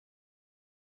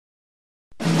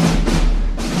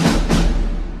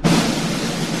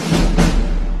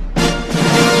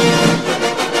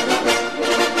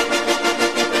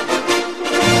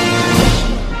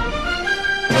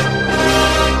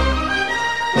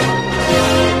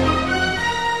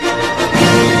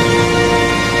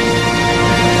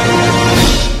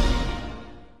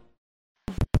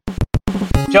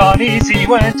Jonnie Sea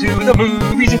went to the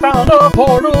movies. He found a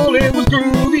portal, it was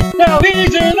groovy. Now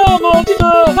he's in a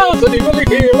multiverse and he's really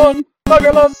feeling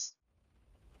fabulous.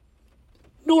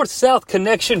 North-South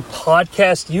Connection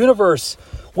Podcast Universe.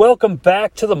 Welcome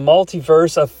back to the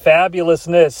Multiverse of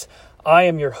Fabulousness. I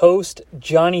am your host,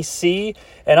 Jonnie Sea,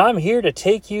 and I'm here to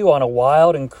take you on a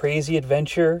wild and crazy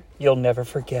adventure you'll never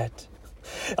forget.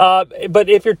 But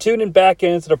if you're tuning back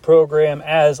into the program,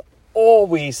 as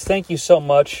always, thank you so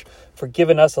much for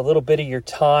giving us a little bit of your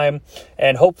time,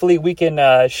 and hopefully we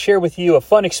can share with you a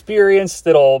fun experience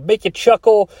that'll make you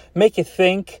chuckle, make you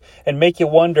think, and make you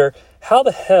wonder, how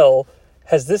the hell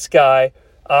has this guy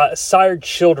sired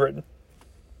children?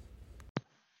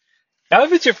 Now,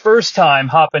 if it's your first time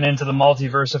hopping into the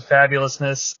Multiverse of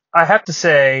Fabulousness, I have to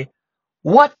say,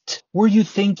 what were you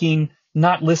thinking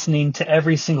not listening to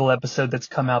every single episode that's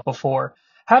come out before?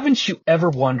 Haven't you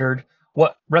ever wondered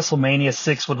what WrestleMania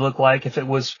 6 would look like if it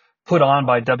was put on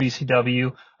by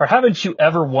WCW? Or haven't you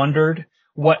ever wondered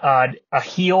what a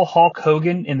heel Hulk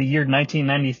Hogan in the year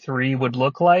 1993 would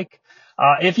look like?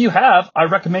 If you have, I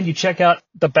recommend you check out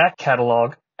the back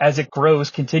catalog as it grows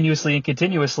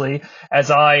continuously,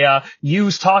 as I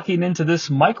use talking into this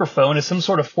microphone as some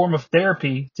sort of form of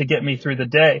therapy to get me through the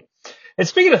day. And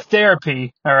speaking of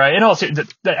therapy, all right, and also,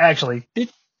 actually,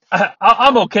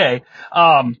 I'm okay.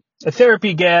 A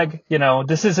therapy gag,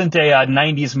 this isn't a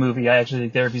 90s movie. I actually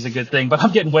think therapy is a good thing, but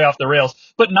I'm getting way off the rails.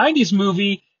 But 90s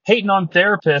movie, hating on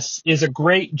therapists, is a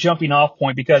great jumping off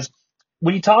point, because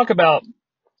when you talk about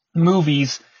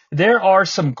movies, there are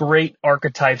some great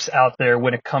archetypes out there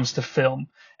when it comes to film.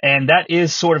 And that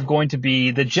is sort of going to be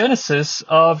the genesis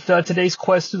of today's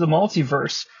quest to the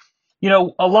multiverse.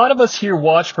 A lot of us here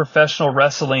watch professional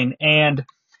wrestling, and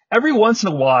every once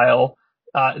in a while,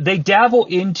 they dabble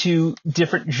into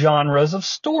different genres of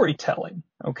storytelling,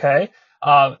 okay?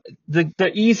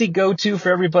 The easy go-to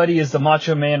for everybody is the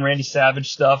Macho Man Randy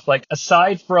Savage stuff. Like,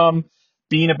 aside from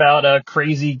being about a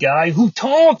crazy guy who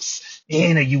talks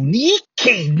in a unique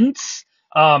cadence,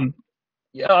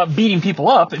 beating people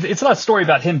up, it's not a story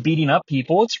about him beating up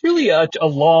people. It's really a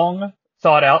long,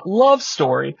 thought-out love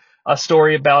story. A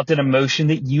story about an emotion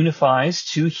that unifies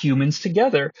two humans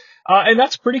together. And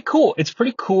that's pretty cool. It's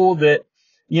pretty cool that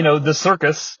the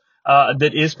circus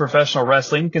that is professional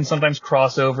wrestling can sometimes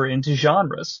cross over into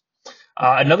genres.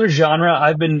 Another genre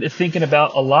I've been thinking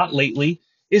about a lot lately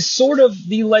is sort of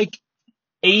the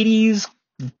 80s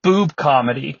boob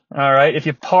comedy. All right, if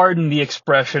you pardon the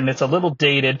expression, it's a little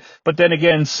dated, but then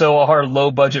again, so are low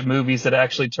budget movies that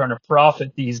actually turn a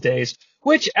profit these days.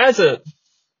 Which, as a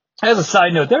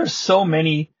side note, there are so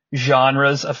many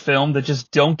genres of film that just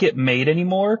don't get made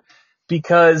anymore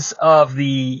because of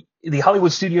the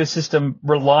Hollywood studio system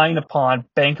relying upon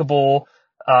bankable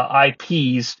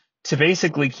IPs to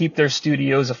basically keep their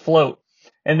studios afloat.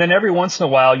 And then every once in a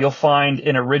while, you'll find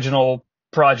an original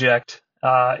project,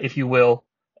 if you will,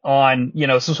 on,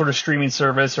 some sort of streaming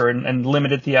service or and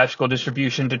limited theatrical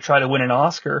distribution to try to win an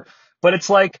Oscar. But it's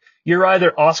like you're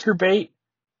either Oscar bait,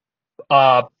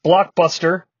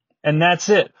 blockbuster, and that's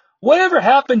it. Whatever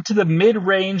happened to the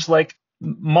mid-range,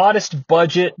 modest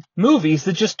budget movies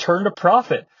that just turned a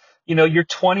profit? Your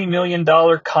 $20 million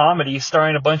comedy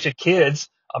starring a bunch of kids,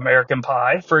 American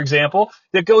Pie, for example,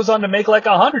 that goes on to make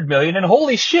 $100 million, and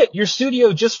holy shit, your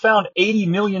studio just found $80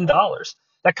 million.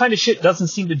 That kind of shit doesn't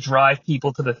seem to drive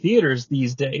people to the theaters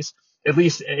these days. At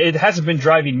least it hasn't been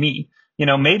driving me.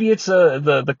 Maybe it's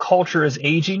the culture is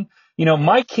aging.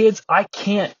 My kids, I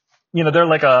can't, they're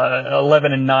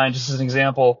 11 and 9, just as an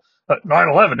example.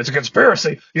 9/11, it's a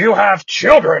conspiracy. You have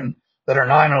children that are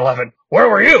 9 and 11. Where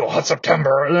were you on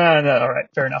September? No, all right,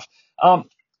 fair enough.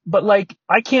 But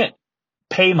I can't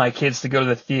pay my kids to go to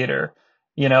the theater.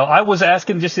 I was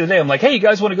asking just the other day, I'm like, hey, you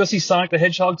guys want to go see Sonic the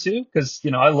Hedgehog 2? Because,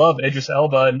 I love Idris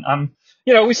Elba, and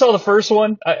we saw the first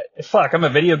one. I'm a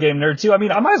video game nerd too. I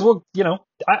mean, I might as well,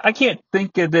 I can't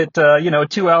think that, a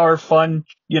 2-hour fun,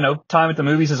 time at the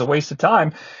movies is a waste of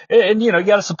time. And you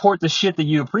got to support the shit that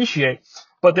you appreciate.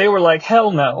 But they were like,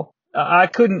 hell no. I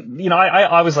couldn't,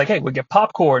 I was like, hey, we get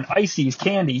popcorn, ices,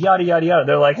 candy, yada, yada, yada.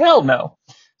 They're like, hell no.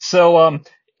 So,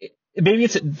 maybe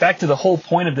it's back to the whole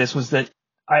point of this was that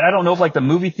I don't know if the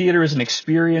movie theater is an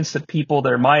experience that people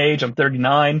that are my age, I'm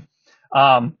 39.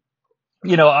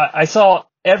 I saw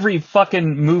every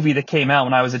fucking movie that came out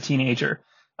when I was a teenager.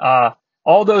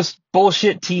 All those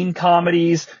bullshit teen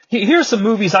comedies. Here's some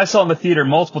movies I saw in the theater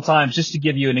multiple times just to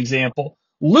give you an example.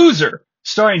 Loser,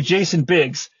 starring Jason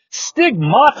Biggs.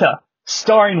 Stigmata,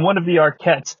 starring one of the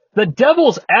Arquettes. The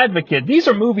Devil's Advocate. These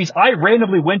are movies I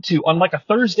randomly went to on like a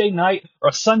Thursday night or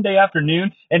a Sunday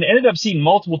afternoon and ended up seeing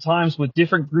multiple times with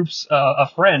different groups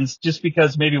of friends just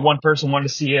because maybe one person wanted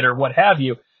to see it or what have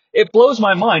you. It blows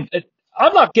my mind.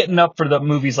 I'm not getting up for the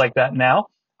movies like that now.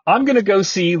 I'm going to go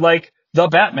see like The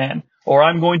Batman, or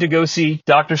I'm going to go see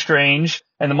Doctor Strange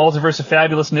and the Multiverse of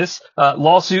Fabulousness.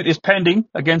 Lawsuit is pending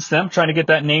against them, trying to get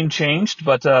that name changed,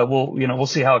 but we'll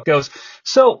see how it goes.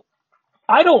 So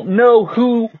I don't know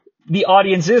who the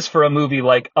audience is for a movie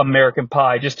like American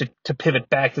Pie, just to pivot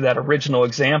back to that original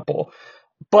example.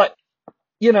 But,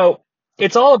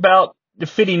 it's all about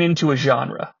fitting into a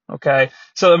genre, okay?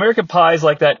 So American Pie is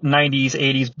like that 90s,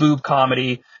 80s boob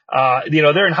comedy.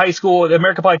 They're in high school.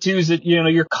 American Pie 2 is,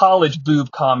 your college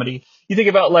boob comedy. You think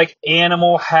about like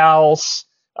Animal House,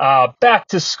 Back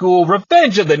to School,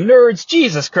 Revenge of the Nerds.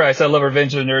 Jesus Christ, I love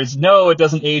Revenge of the Nerds. No, it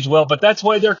doesn't age well, but that's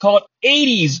why they're called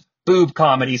 80s boob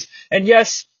comedies. And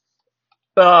yes,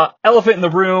 Elephant in the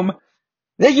Room,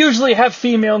 they usually have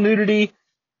female nudity.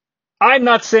 I'm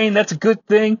not saying that's a good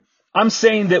thing. I'm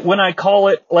saying that when I call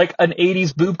it like an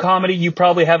 80s boob comedy, you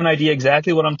probably have an idea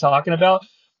exactly what I'm talking about.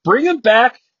 Bring them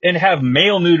back and have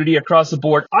male nudity across the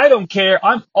board. I don't care.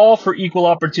 I'm all for equal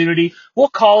opportunity. We'll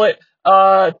call it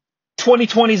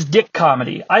 2020's dick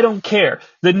comedy. I don't care.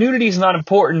 The nudity is not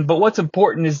important, but what's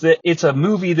important is that it's a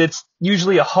movie that's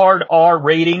usually a hard R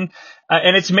rating,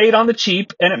 and it's made on the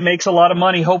cheap, and it makes a lot of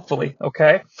money, hopefully,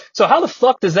 okay? So how the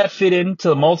fuck does that fit into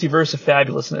the Multiverse of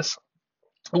Fabulousness?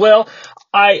 Well,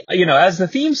 as the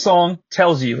theme song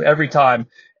tells you every time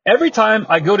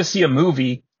I go to see a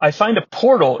movie, I find a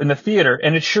portal in the theater,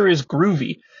 and it sure is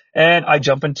groovy. And I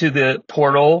jump into the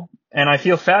portal, and I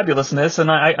feel fabulousness,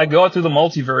 and I go out through the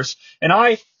multiverse. And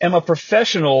I am a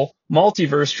professional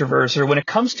multiverse traverser when it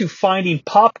comes to finding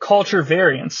pop culture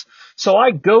variants. So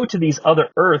I go to these other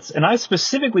Earths, and I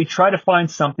specifically try to find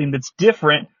something that's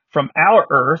different from our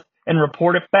Earth and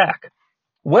report it back.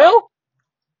 Well,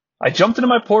 I jumped into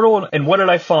my portal, and what did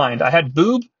I find? I had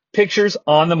boob pictures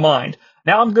on the mind.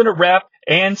 Now I'm going to rap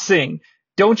and sing.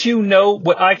 Don't you know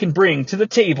what I can bring to the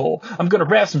table? I'm going to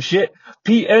rap some shit.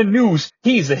 PN News,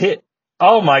 he's a hit.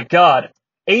 Oh my God.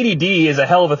 ADD is a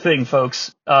hell of a thing,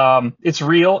 folks. It's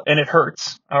real and it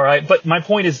hurts. All right. But my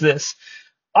point is this.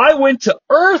 I went to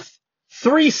Earth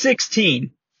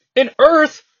 316, an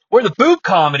Earth where the boob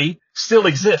comedy still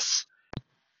exists.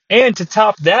 And to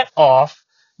top that off,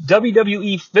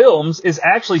 WWE Films is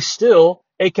actually still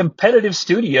a competitive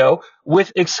studio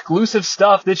with exclusive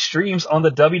stuff that streams on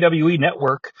the WWE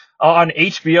Network on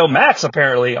HBO Max,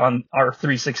 apparently, on our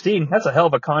 316. That's a hell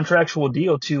of a contractual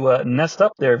deal to nest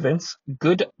up there, Vince.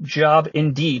 Good job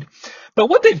indeed.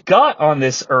 But what they've got on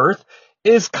this Earth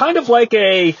is kind of like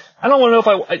I don't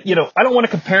want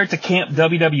to compare it to Camp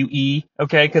WWE,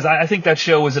 okay, because I think that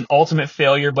show was an ultimate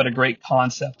failure, but a great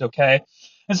concept, okay?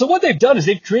 And so what they've done is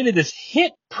they've created this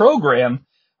hit program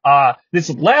that's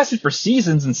lasted for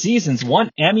seasons and seasons,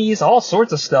 won Emmys, all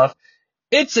sorts of stuff.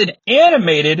 It's an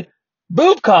animated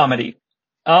boob comedy,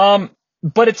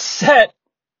 but it's set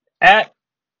at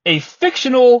a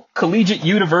fictional collegiate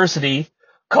university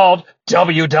called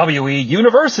WWE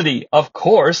University. Of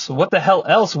course, what the hell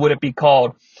else would it be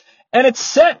called? And it's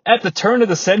set at the turn of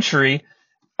the century,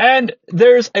 and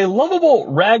there's a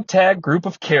lovable ragtag group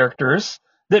of characters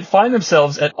that find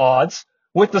themselves at odds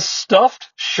with the stuffed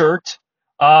shirt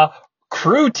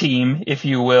crew team, if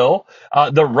you will,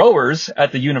 the rowers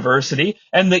at the university,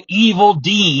 and the evil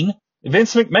dean,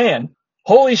 Vince McMahon.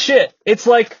 Holy shit. It's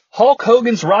like Hulk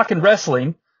Hogan's Rockin'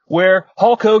 Wrestling, where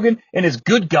Hulk Hogan and his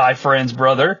good guy friends,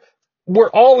 brother, were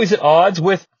always at odds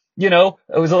with, it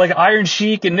was like Iron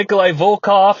Sheik and Nikolai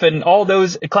Volkov and all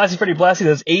those Classy Freddie Blassie,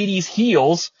 those 80s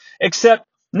heels, except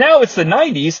now it's the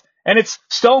 90s, and it's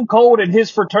Stone Cold and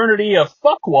his fraternity of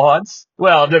fuckwads.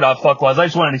 Well, they're not fuckwads. I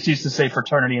just wanted an excuse to say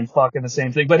fraternity and fuck in the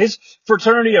same thing. But his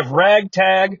fraternity of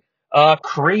ragtag,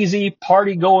 crazy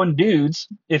party-going dudes,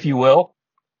 if you will,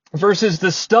 versus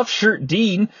the stuffed shirt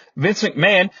dean, Vince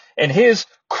McMahon, and his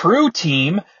crew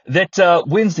team that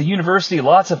wins the university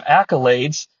lots of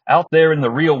accolades out there in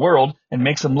the real world and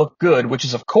makes them look good, which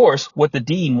is, of course, what the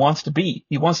dean wants to be.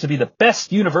 He wants to be the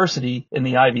best university in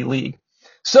the Ivy League.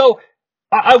 So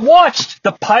I watched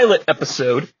the pilot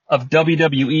episode of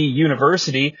WWE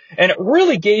University, and it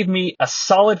really gave me a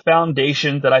solid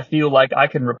foundation that I feel like I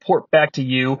can report back to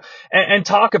you and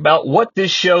talk about what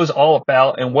this show's all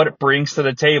about and what it brings to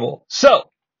the table. So,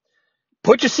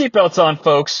 put your seatbelts on,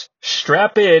 folks,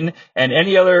 strap in, and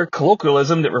any other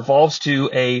colloquialism that revolves to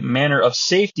a manner of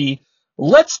safety.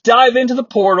 Let's dive into the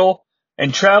portal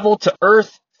and travel to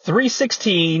Earth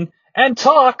 316 and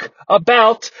talk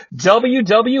about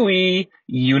WWE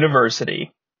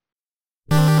University.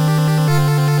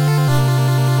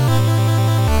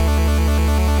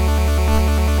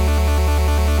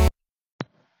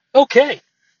 Okay,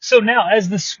 so now as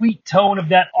the sweet tone of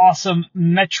that awesome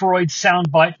Metroid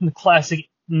soundbite from the classic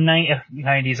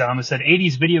 90s, I almost said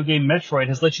 80s video game Metroid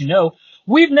has let you know,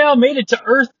 we've now made it to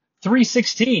Earth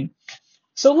 316.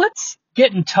 So let's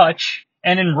get in touch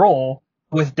and enroll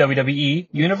with WWE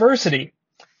University.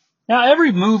 Now,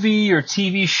 every movie or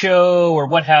TV show or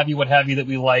what have you that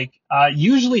we like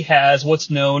usually has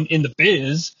what's known in the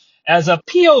biz as a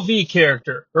POV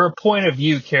character or a point of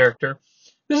view character.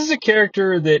 This is a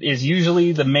character that is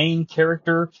usually the main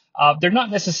character. They're not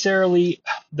necessarily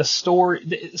the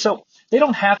story, so they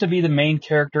don't have to be the main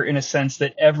character in a sense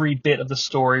that every bit of the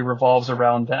story revolves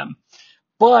around them.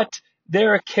 But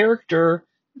they're a character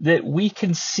that we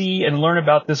can see and learn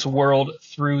about this world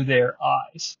through their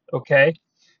eyes, okay?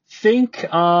 Think,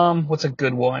 what's a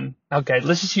good one? Okay,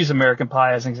 let's just use American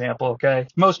Pie as an example, okay?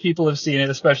 Most people have seen it,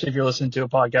 especially if you're listening to a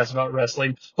podcast about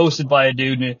wrestling, hosted by a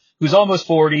dude who's almost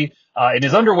 40, in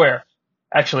his underwear.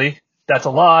 Actually, that's a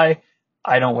lie.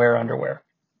 I don't wear underwear.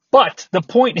 But the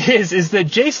point is that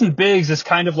Jason Biggs is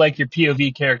kind of like your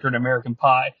POV character in American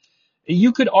Pie.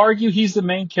 You could argue he's the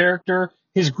main character.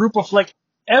 His group of,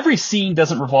 every scene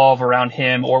doesn't revolve around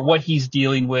him or what he's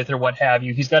dealing with or what have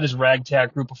you. He's got his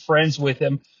ragtag group of friends with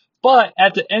him. But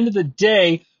at the end of the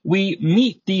day, we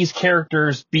meet these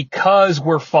characters because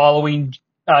we're following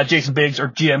Jason Biggs, or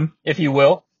Jim, if you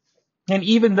will. And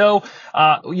even though,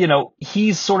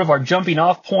 he's sort of our jumping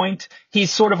off point,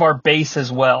 he's sort of our base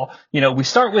as well. We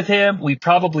start with him, we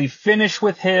probably finish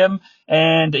with him,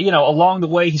 and, along the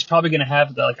way, he's probably going to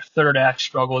have a third act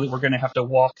struggle that we're going to have to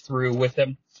walk through with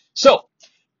him. So,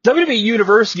 WWE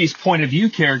University's point of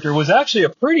view character was actually a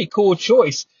pretty cool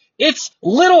choice. It's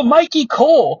little Mikey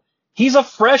Cole. He's a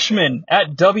freshman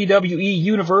at WWE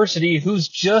University who's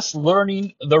just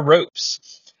learning the ropes.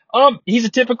 He's a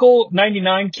typical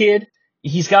 99 kid.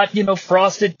 He's got,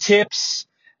 frosted tips.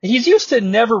 He's used to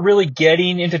never really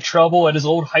getting into trouble at his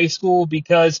old high school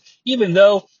because even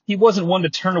though he wasn't one to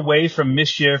turn away from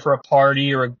mischief or a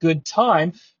party or a good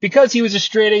time, because he was a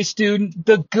straight A student,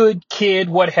 the good kid,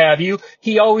 what have you,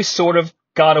 he always sort of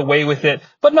got away with it,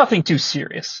 but nothing too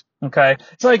serious. Okay,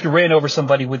 it's not like he ran over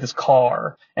somebody with his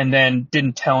car and then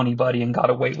didn't tell anybody and got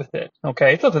away with it.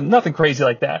 Okay, it's nothing crazy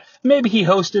like that. Maybe he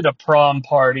hosted a prom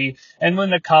party, and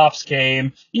when the cops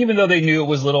came, even though they knew it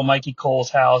was little Mikey Cole's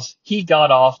house, he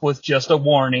got off with just a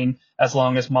warning as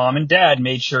long as mom and dad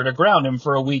made sure to ground him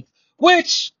for a week,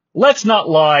 which, let's not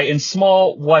lie, in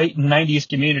small white 90s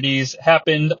communities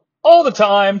happened all the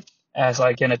time, as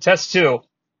I can attest to.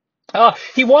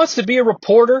 He wants to be a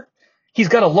reporter. He's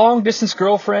got a long-distance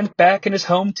girlfriend back in his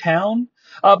hometown.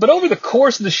 But over the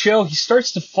course of the show, he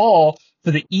starts to fall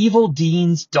for the evil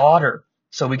Dean's daughter.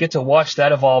 So we get to watch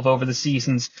that evolve over the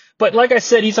seasons. But like I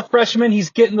said, he's a freshman. He's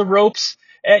getting the ropes.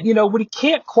 And, when he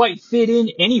can't quite fit in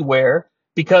anywhere,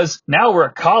 because now we're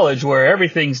at college where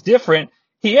everything's different,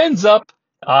 he ends up,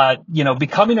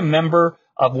 becoming a member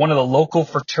of one of the local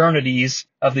fraternities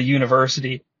of the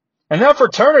university. And that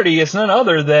fraternity is none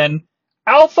other than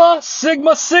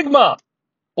AlphaSigmaSigma,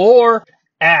 or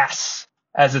ASS,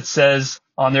 as it says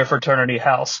on their fraternity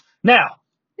house. Now,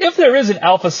 if there is an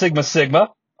AlphaSigmaSigma,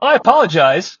 I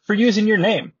apologize for using your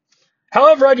name.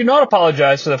 However, I do not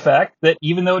apologize for the fact that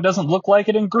even though it doesn't look like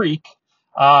it in Greek,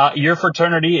 your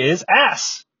fraternity is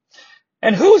ASS.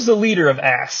 And who's the leader of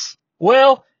ASS?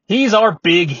 Well, he's our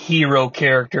big hero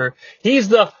character. He's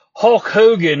the Hulk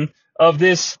Hogan of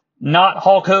this. Not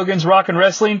Hulk Hogan's Rock and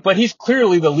Wrestling, but he's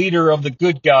clearly the leader of the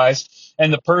good guys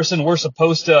and the person we're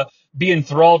supposed to be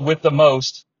enthralled with the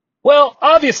most. Well,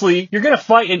 obviously, you're going to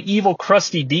fight an evil,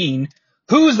 crusty Dean,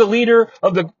 who's the leader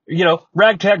of the,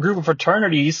 ragtag group of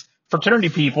fraternity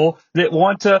people that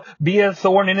want to be a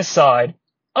thorn in his side.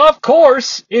 Of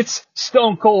course, it's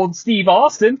Stone Cold Steve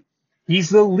Austin. He's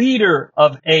the leader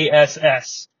of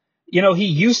ASS. He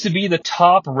used to be the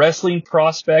top wrestling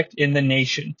prospect in the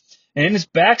nation. And in his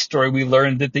backstory, we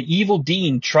learned that the evil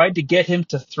Dean tried to get him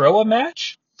to throw a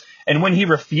match. And when he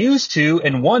refused to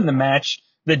and won the match,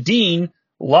 the Dean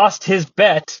lost his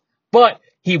bet, but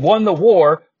he won the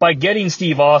war by getting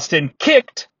Steve Austin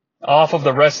kicked off of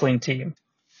the wrestling team.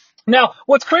 Now,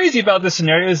 what's crazy about this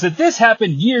scenario is that this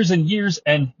happened years and years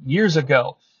and years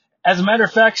ago. As a matter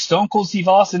of fact, Stone Cold Steve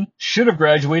Austin should have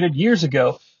graduated years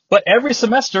ago. But every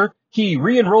semester, he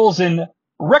re-enrolls in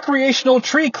recreational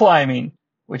tree climbing,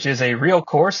 which is a real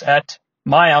course at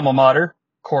my alma mater,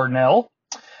 Cornell.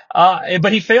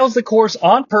 But he fails the course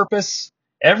on purpose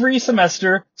every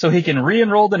semester so he can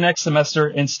re-enroll the next semester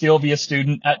and still be a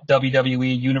student at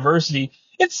WWE University.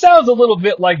 It sounds a little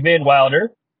bit like Van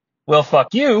Wilder. Well,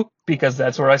 fuck you, because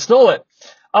that's where I stole it.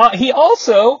 He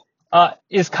also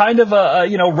is kind of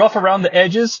rough around the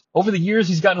edges. Over the years,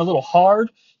 he's gotten a little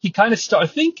hard. He kind of I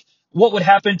think what would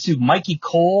happen to Mikey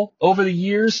Cole over the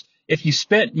years if you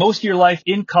spent most of your life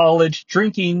in college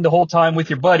drinking the whole time with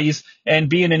your buddies and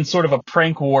being in sort of a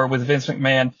prank war with Vince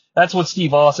McMahon. That's what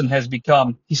Steve Austin has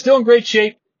become. He's still in great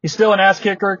shape. He's still an ass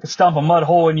kicker, can stomp a mud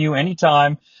hole in you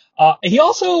anytime. He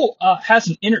also has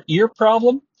an inner ear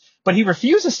problem, but he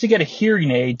refuses to get a hearing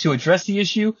aid to address the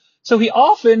issue. So he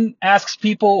often asks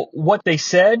people what they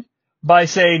said by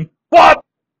saying, "What?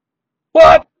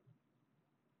 What?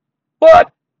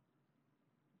 What?"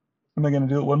 Am I going to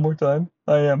do it one more time?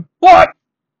 I am. What?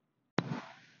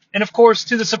 And of course,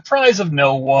 to the surprise of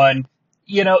no one,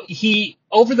 he,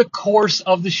 over the course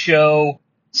of the show,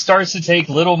 starts to take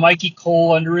little Mikey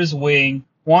Cole under his wing,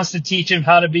 wants to teach him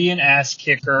how to be an ass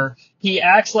kicker. He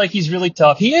acts like he's really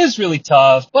tough. He is really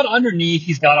tough, but underneath,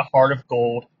 he's got a heart of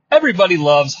gold. Everybody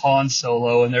loves Han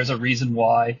Solo, and there's a reason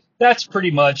why. That's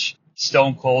pretty much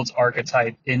Stone Cold's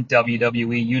archetype in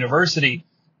WWE University.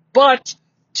 But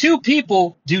two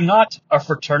people do not a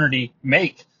fraternity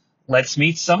make. Let's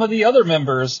meet some of the other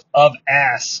members of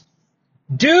ASS.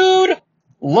 Dude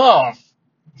Love.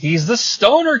 He's the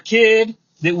stoner kid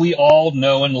that we all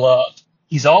know and love.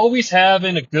 He's always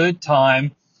having a good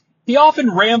time. He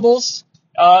often rambles,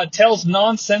 tells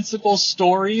nonsensical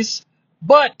stories,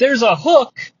 but there's a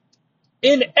hook.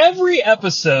 In every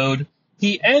episode,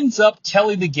 he ends up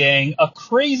telling the gang a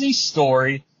crazy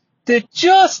story that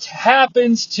just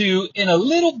happens to, in a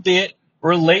little bit,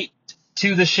 relate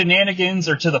to the shenanigans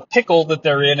or to the pickle that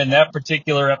they're in that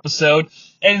particular episode.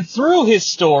 And through his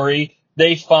story,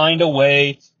 they find a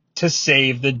way to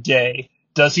save the day.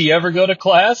 Does he ever go to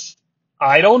class?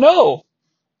 I don't know.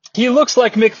 He looks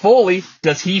like Mick Foley.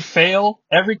 Does he fail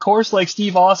every course like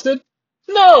Steve Austin?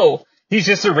 No. He's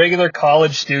just a regular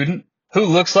college student who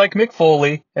looks like Mick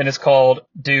Foley and is called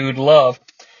Dude Love.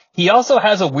 He also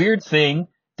has a weird thing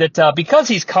that because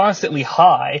he's constantly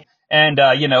high and,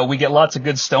 we get lots of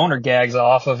good stoner gags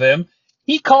off of him,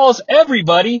 he calls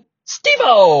everybody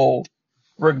Steve-O,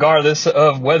 regardless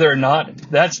of whether or not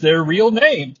that's their real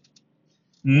name.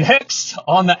 Next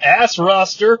on the ass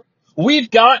roster, we've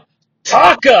got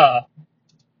Taka.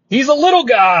 He's a little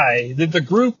guy that the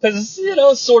group has,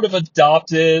 sort of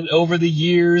adopted over the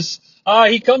years.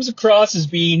 He comes across as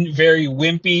being very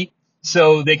wimpy,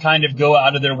 so they kind of go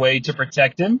out of their way to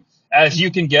protect him. As you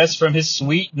can guess from his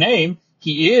sweet name,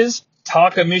 he is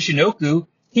Taka Michinoku.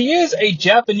 He is a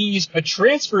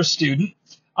transfer student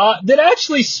that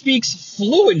actually speaks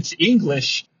fluent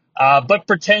English, but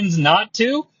pretends not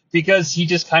to because he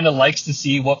just kind of likes to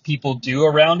see what people do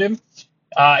around him.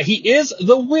 He is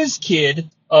the whiz kid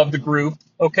of the group,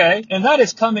 okay? And that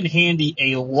has come in handy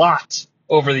a lot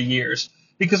over the years.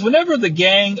 Because whenever the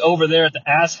gang over there at the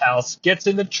ass house gets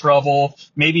into trouble,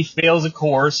 maybe fails a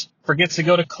course, forgets to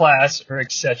go to class, or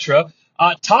etc.,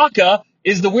 Taka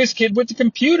is the whiz kid with the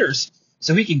computers.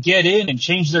 So he can get in and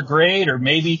change their grade or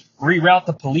maybe reroute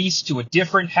the police to a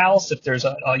different house if there's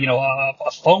a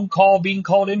phone call being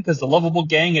called in because the lovable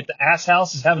gang at the ass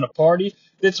house is having a party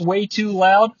that's way too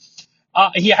loud.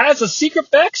 He has a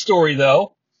secret backstory,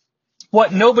 though.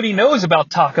 What nobody knows about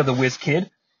Taka the Whiz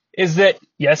Kid is that,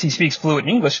 yes, he speaks fluent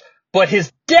English, but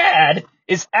his dad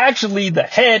is actually the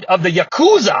head of the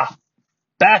Yakuza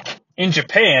back in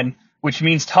Japan, which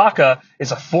means Taka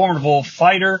is a formidable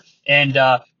fighter and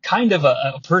kind of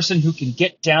a person who can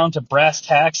get down to brass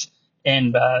tacks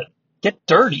and get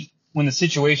dirty when the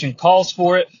situation calls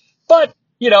for it. But,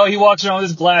 he walks around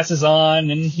with his glasses on,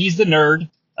 and he's the nerd.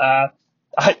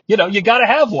 You gotta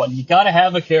have one. You gotta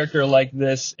have a character like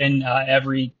this in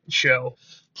every show.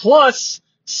 Plus,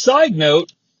 side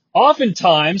note,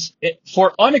 oftentimes,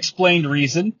 for unexplained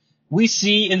reason, we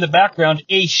see in the background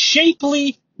a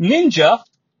shapely ninja,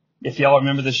 if y'all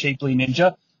remember the shapely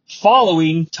ninja,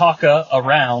 following Taka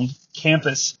around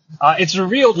campus. It's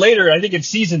revealed later, I think in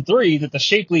season 3, that the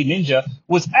shapely ninja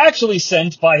was actually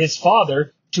sent by his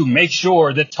father to make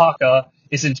sure that Taka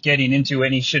isn't getting into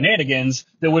any shenanigans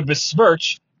that would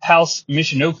besmirch House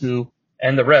Michinoku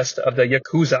and the rest of the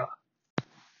Yakuza.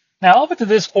 Now, up to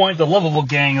this point, the lovable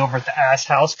gang over at the ass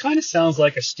house kind of sounds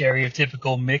like a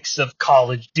stereotypical mix of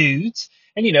college dudes.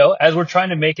 And, as we're trying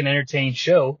to make an entertaining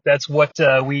show, that's what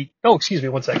we... Oh, excuse me,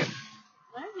 one second.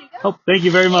 There you go. Oh, thank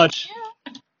you very much.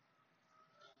 Yeah.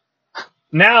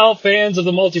 Now, fans of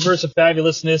the Multiverse of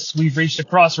Fabulousness, we've reached a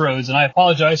crossroads, and I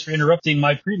apologize for interrupting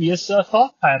my previous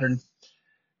thought pattern.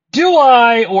 Do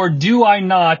I or do I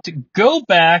not go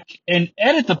back and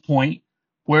edit the point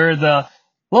where the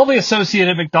lovely associate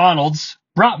at McDonald's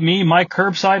brought me my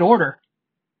curbside order?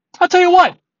 I'll tell you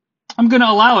what, I'm going to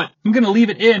allow it. I'm going to leave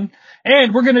it in,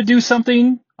 and we're going to do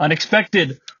something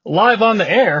unexpected, live on the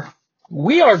air,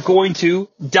 we are going to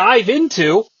dive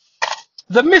into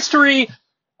the mystery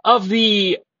of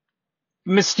the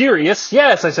mysterious,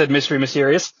 yes, I said mystery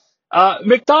mysterious,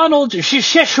 McDonald's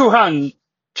Schezwan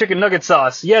chicken nugget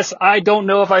sauce. Yes, I don't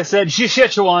know if I said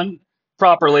Schezwan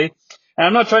properly, and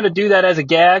I'm not trying to do that as a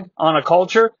gag on a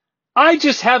culture. I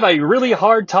just have a really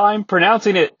hard time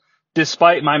pronouncing it,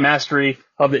 despite my mastery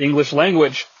of the English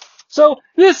language. So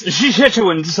this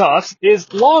Schezwan sauce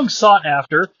is long sought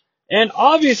after, and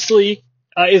obviously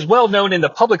is well known in the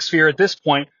public sphere at this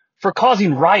point for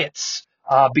causing riots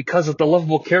because of the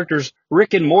lovable characters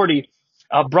Rick and Morty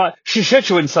brought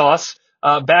Schezwan sauce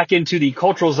back into the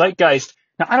cultural zeitgeist.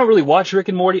 Now, I don't really watch Rick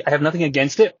and Morty. I have nothing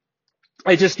against it.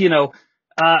 I just, when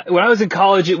I was in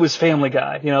college, it was Family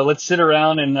Guy. Let's sit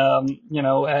around and,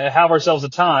 have ourselves a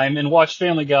time and watch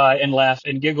Family Guy and laugh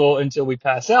and giggle until we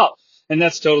pass out. And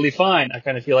that's totally fine. I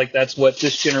kind of feel like that's what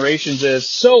this generation's is.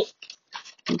 So,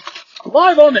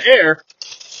 live on the air,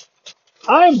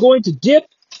 I am going to dip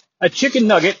a chicken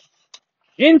nugget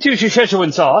into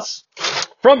Schezwan sauce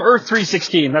from Earth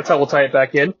 316. That's how we'll tie it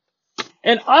back in.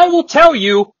 And I will tell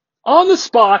you on the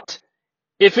spot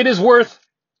if it is worth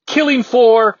killing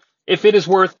for, if it is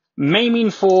worth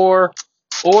maiming for,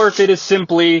 or if it is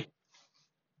simply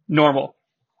normal.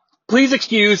 Please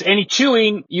excuse any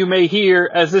chewing you may hear,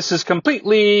 as this is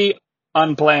completely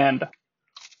unplanned.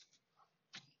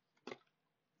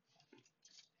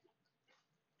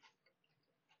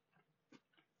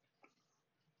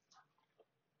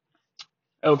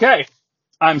 Okay,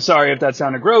 I'm sorry if that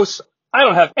sounded gross. I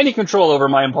don't have any control over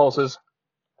my impulses.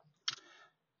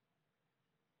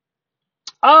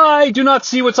 I do not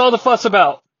see what's all the fuss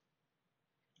about.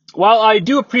 While I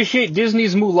do appreciate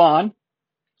Disney's Mulan,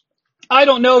 I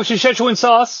don't know if Schezwan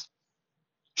sauce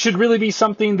should really be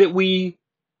something that we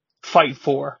fight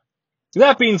for.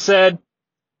 That being said,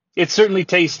 it's certainly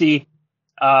tasty.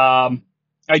 I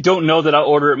don't know that I'll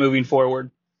order it moving forward.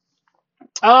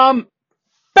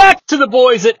 Back to the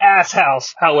boys at Ass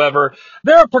House, however.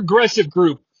 They're a progressive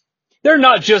group. They're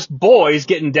not just boys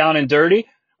getting down and dirty.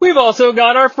 We've also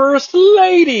got our first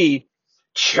lady,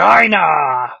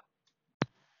 China.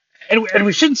 And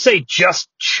we shouldn't say just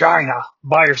China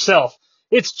by herself.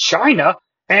 It's China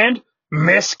and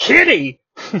Miss Kitty.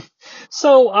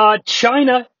 So,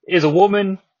 China is a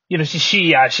woman,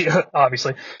 she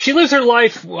obviously, she lives her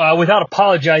life, without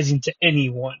apologizing to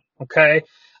anyone, okay?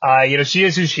 She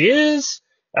is who she is,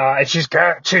 and she's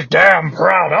damn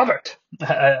proud of it,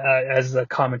 as the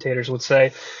commentators would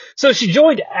say. So she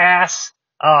joined ASS,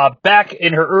 back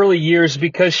in her early years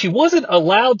because she wasn't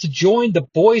allowed to join the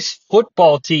boys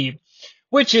football team,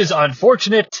 which is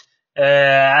unfortunate.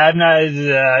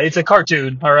 It's a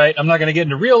cartoon, all right? I'm not going to get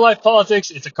into real life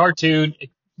politics. It's a cartoon,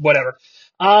 whatever.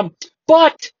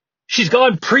 But she's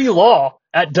gone pre-law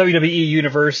at WWE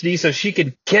University, so she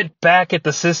can get back at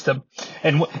the system.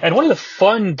 And one of the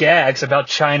fun gags about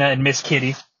China and Miss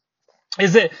Kitty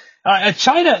is that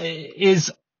China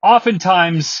is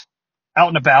oftentimes out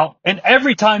and about, and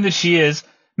every time that she is,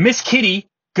 Miss Kitty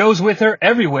goes with her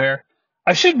everywhere.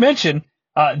 I should mention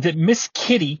that Miss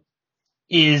Kitty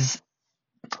is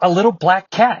a little black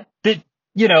cat that,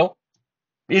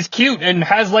 is cute and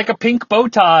has like a pink bow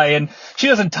tie, and she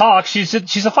doesn't talk. She's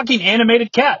a fucking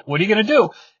animated cat. What are you going to do?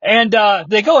 And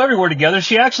they go everywhere together.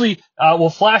 She actually will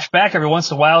flash back every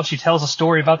once in a while. She tells a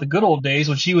story about the good old days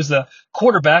when she was the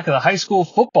quarterback of the high school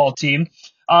football team,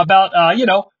 about,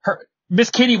 her Miss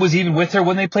Kitty was even with her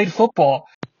when they played football.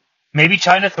 Maybe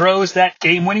China throws that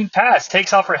game-winning pass,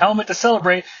 takes off her helmet to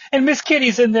celebrate, and Miss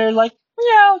Kitty's in there like,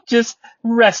 just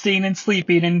resting and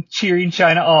sleeping and cheering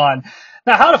China on.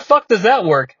 Now, how the fuck does that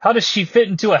work? How does she fit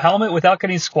into a helmet without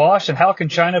getting squashed, and how can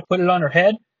China put it on her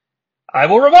head? I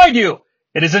will remind you,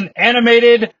 it is an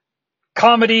animated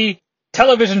comedy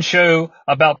television show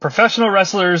about professional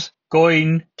wrestlers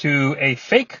going to a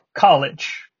fake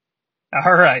college.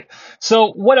 All right.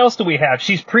 So what else do we have?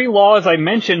 She's pre-law, as I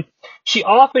mentioned. She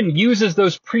often uses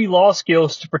those pre-law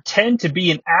skills to pretend to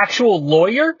be an actual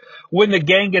lawyer when the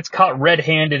gang gets caught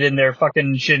red-handed in their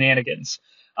fucking shenanigans.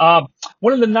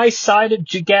 One of the nice side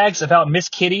gags about Miss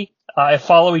Kitty,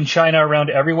 following China around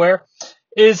everywhere,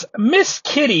 is Miss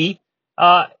Kitty,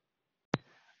 to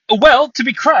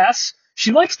be crass,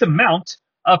 she likes to mount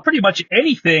pretty much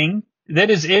anything that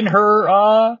is in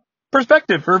her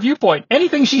perspective, her viewpoint.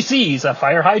 Anything she sees, a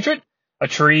fire hydrant, a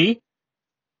tree,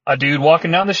 a dude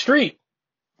walking down the street,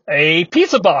 a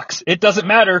pizza box. It doesn't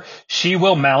matter. She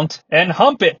will mount and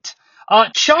hump it.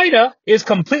 China is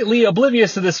completely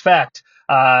oblivious to this fact.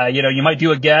 You might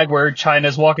do a gag where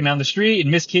China's walking down the street and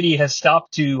Miss Kitty has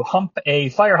stopped to hump a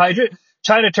fire hydrant.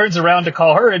 China turns around to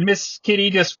call her, and Miss Kitty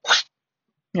just,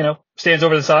 stands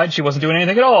over the side. She wasn't doing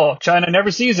anything at all. China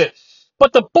never sees it.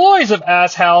 But the boys of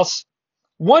Ass House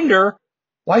wonder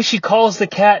why she calls the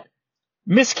cat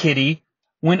Miss Kitty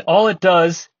when all it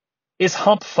does is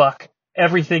hump fuck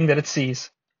everything that it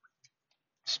sees.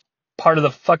 It's part of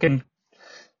the fucking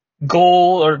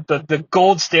goal, or the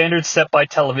gold standard set by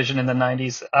television in the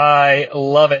 90s. I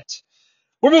love it.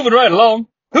 We're moving right along.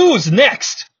 Who's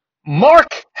next?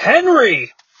 Mark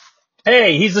Henry.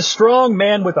 Hey, he's a strong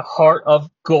man with a heart of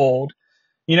gold.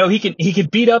 He can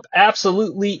beat up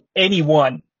absolutely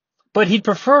anyone, but he'd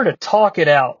prefer to talk it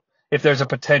out if there's a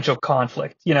potential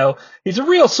conflict. He's a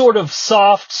real sort of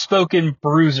soft-spoken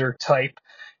bruiser type.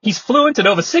 He's fluent in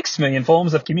over 6 million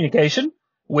forms of communication,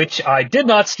 which I did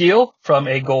not steal from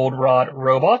a gold rod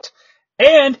robot.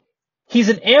 And he's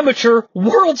an amateur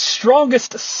world's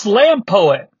strongest slam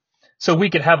poet. So we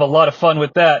could have a lot of fun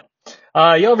with that.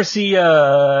 You ever see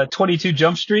 22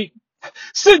 Jump Street?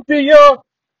 Cynthia!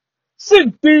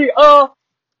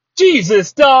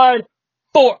 Jesus died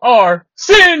for our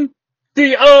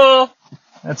Cynthia!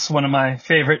 That's one of my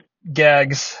favorite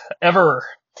gags ever.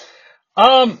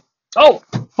 Fun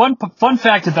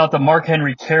fact about the Mark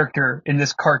Henry character in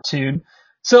this cartoon.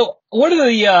 So one of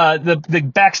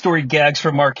the backstory gags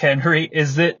for Mark Henry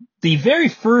is that the very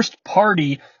first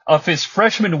party of his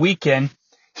freshman weekend,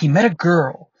 he met a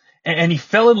girl and he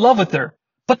fell in love with her.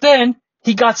 But then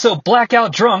he got so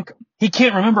blackout drunk, he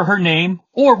can't remember her name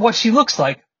or what she looks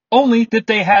like, only that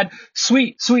they had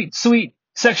sweet, sweet, sweet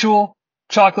sexual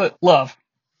chocolate love.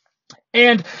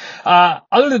 And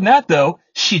other than that, though,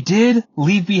 she did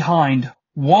leave behind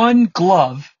one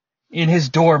glove in his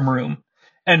dorm room.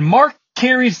 And Mark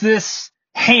carries this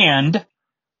hand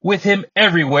with him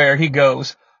everywhere he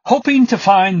goes, hoping to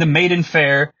find the maiden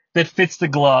fair that fits the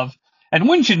glove. And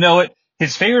wouldn't you know it,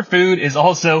 his favorite food is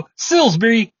also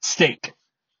Salisbury steak.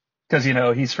 Because,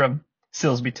 he's from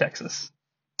Salisbury, Texas.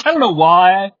 I don't know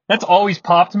why. That's always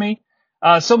popped me.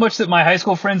 So much that my high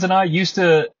school friends and I used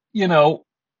to, I don't know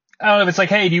if it's like,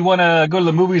 hey, do you want to go to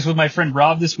the movies with my friend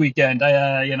Rob this weekend?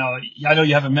 I know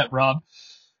you haven't met Rob.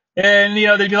 And,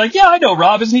 they'd be like, yeah, I know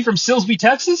Rob. Isn't he from Salisbury,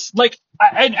 Texas?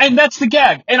 And that's the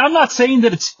gag. And I'm not saying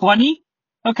that it's funny.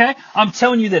 Okay. I'm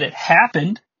telling you that it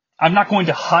happened. I'm not going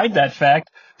to hide that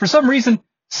fact. For some reason,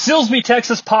 Salisbury,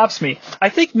 Texas pops me. I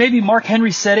think maybe Mark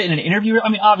Henry said it in an interview. I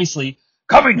mean, obviously,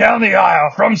 coming down the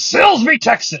aisle from Salisbury,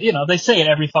 Texas. They say it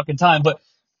every fucking time, but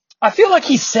I feel like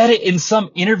he said it in some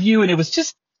interview and it was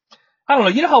just, I don't know.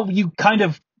 You know how you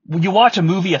watch a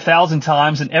movie 1,000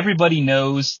 times and everybody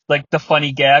knows, the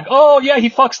funny gag. Oh, yeah, he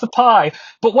fucks the pie.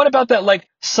 But what about that,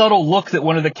 subtle look that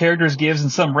one of the characters gives in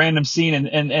some random scene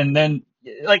and then,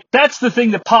 that's the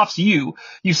thing that pops you.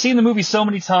 You've seen the movie so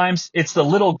many times, it's the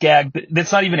little gag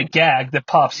that's not even a gag that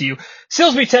pops you.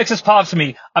 Salisbury, Texas pops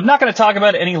me. I'm not going to talk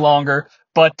about it any longer,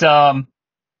 but,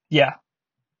 yeah,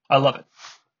 I love it.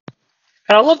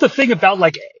 And I love the thing about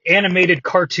animated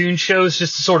cartoon shows,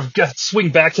 just to sort of swing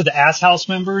back to the Ass House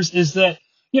members, is that,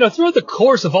 throughout the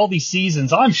course of all these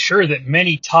seasons, I'm sure that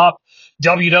many top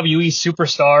WWE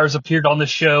superstars appeared on the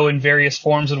show in various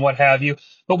forms and what have you.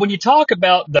 But when you talk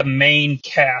about the main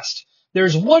cast,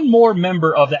 there's one more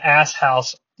member of the Ass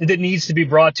House that needs to be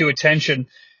brought to attention.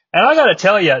 And I gotta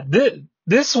tell you,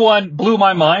 this one blew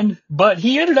my mind, but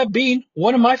he ended up being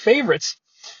one of my favorites.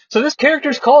 So this character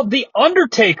is called The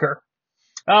Undertaker.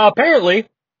 Apparently,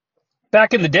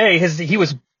 back in the day, he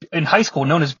was in high school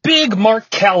known as Big Mark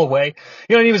Calloway.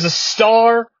 He was a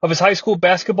star of his high school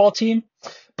basketball team,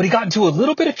 but he got into a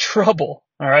little bit of trouble.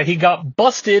 All right. He got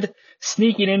busted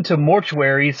sneaking into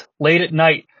mortuaries late at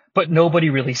night, but nobody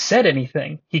really said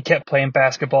anything. He kept playing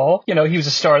basketball. He was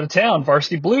a star of the town,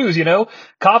 varsity blues,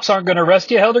 cops aren't going to arrest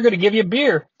you. Hell, they're going to give you a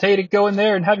beer, tell you to go in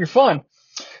there and have your fun.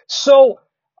 So,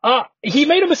 he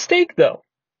made a mistake though.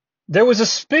 There was a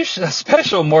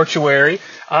special mortuary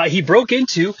he broke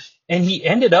into, and he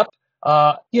ended up,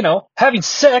 having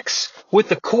sex with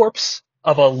the corpse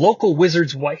of a local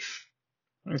wizard's wife.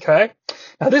 Okay?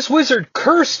 Now, this wizard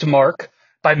cursed Mark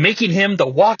by making him the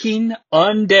walking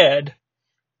undead.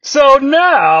 So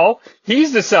now,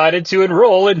 he's decided to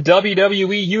enroll in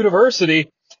WWE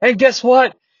University. And guess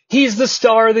what? He's the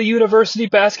star of the university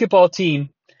basketball team.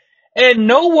 And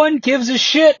no one gives a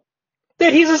shit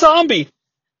that he's a zombie.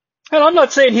 And I'm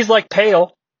not saying he's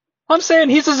pale. I'm saying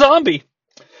he's a zombie.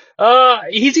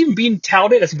 He's even being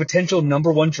touted as a potential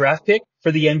number 1 draft pick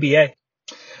for the NBA.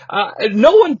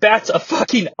 No one bats a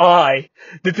fucking eye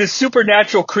that this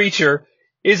supernatural creature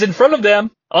is in front of them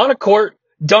on a court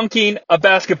dunking a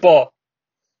basketball.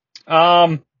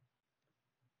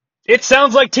 It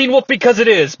sounds like Teen Wolf because it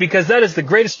is, because that is the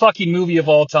greatest fucking movie of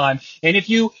all time. And if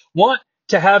you want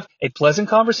to have a pleasant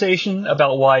conversation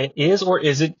about why it is or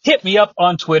isn't, hit me up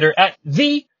on Twitter at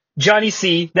the Jonnie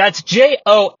Sea. That's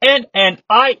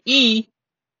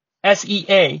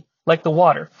JONNIESEA, like the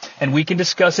water. And we can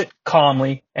discuss it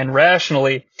calmly and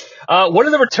rationally. One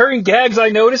of the recurring gags I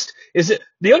noticed is that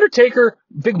The Undertaker,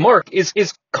 Big Mark,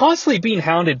 is constantly being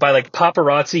hounded by like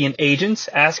paparazzi and agents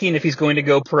asking if he's going to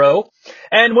go pro.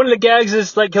 And one of the gags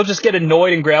is like he'll just get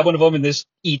annoyed and grab one of them and just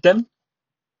eat them.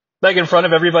 Like in front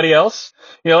of everybody else.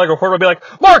 You know, like a reporter will be like,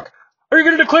 Mark, are you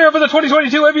going to declare for the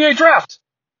 2022 NBA draft?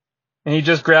 And he'd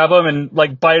just grab them and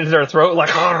like bite into their throat like,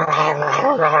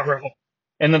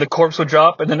 and then the corpse would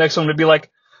drop, and the next one would be like,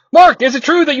 Mark, is it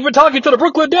true that you've been talking to the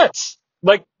Brooklyn Nets?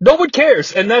 Like, no one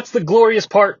cares, and that's the glorious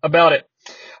part about it.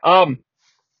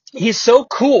 He's so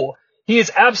cool. He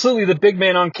is absolutely the big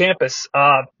man on campus.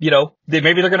 Maybe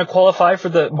they're going to qualify for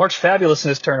the March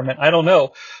Fabulousness tournament. I don't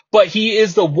know. But he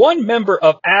is the one member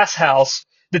of Ass House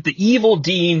that the evil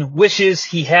Dean wishes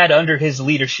he had under his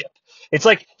leadership. It's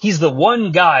like he's the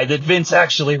one guy that Vince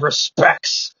actually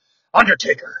respects.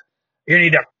 Undertaker, you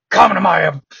need to come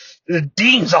to the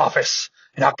dean's office,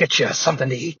 and I'll get you something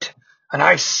to eat. A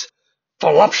nice,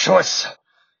 voluptuous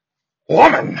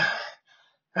woman.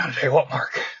 I'll tell you what,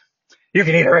 Mark. You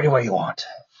can eat her any way you want.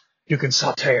 You can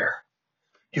saute her.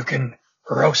 You can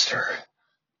roast her.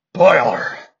 Boil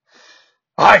her.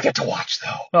 I get to watch,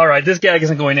 though. All right, this gag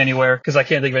isn't going anywhere because I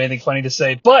can't think of anything funny to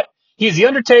say. But he's the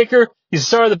Undertaker. He's the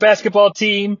star of the basketball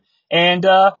team. And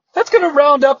that's going to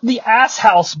round up the Ass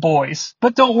House boys.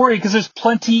 But don't worry, because there's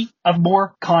plenty of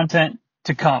more content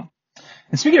to come.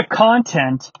 And speaking of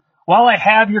content, while I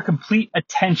have your complete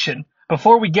attention,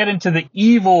 before we get into the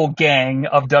evil gang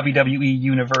of WWE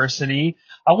University,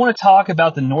 I want to talk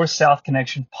about the North-South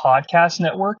Connection podcast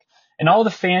network and all the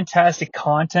fantastic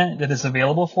content that is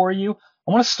available for you.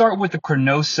 I want to start with the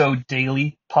Chronoso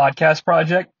Daily podcast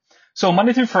project. So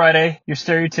Monday through Friday, your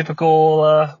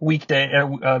stereotypical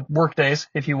work days,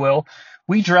 if you will,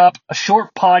 we drop a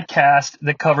short podcast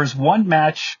that covers one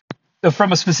match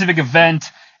from a specific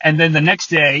event, and then the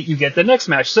next day you get the next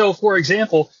match. So, for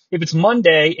example, if it's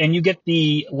Monday and you get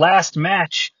the last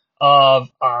match of,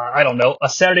 a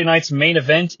Saturday night's main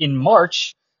event in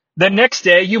March, the next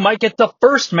day you might get the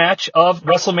first match of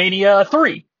WrestleMania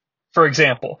 3, for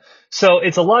example. So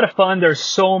it's a lot of fun. There's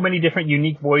so many different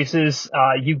unique voices.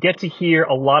 You get to hear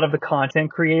a lot of the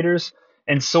content creators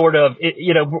and sort of,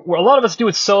 a lot of us do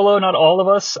it solo, not all of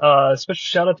us. Special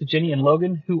shout out to Jenny and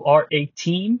Logan, who are a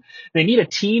team. They need a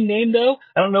team name, though.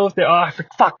 I don't know if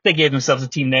they gave themselves a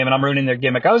team name, and I'm ruining their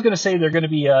gimmick. I was going to say they're going to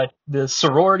be the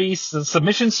sorority,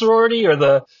 submission sorority,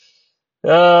 or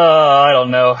I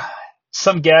don't know,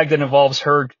 some gag that involves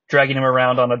her dragging him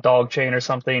around on a dog chain or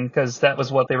something, because that was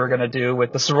what they were going to do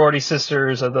with the sorority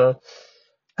sisters or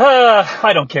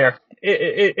I don't care.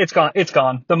 It's gone. It's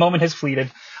gone. The moment has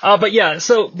fleeted. But yeah,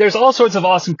 so there's all sorts of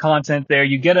awesome content there.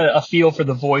 You get a feel for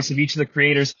the voice of each of the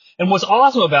creators. And what's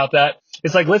awesome about that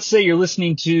is, like, let's say you're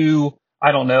listening to,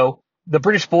 the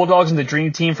British Bulldogs and the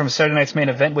Dream Team from Saturday Night's Main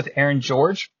Event with Aaron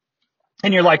George.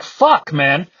 And you're like, fuck,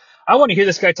 man, I want to hear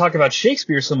this guy talk about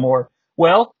Shakespeare some more.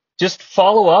 Well, just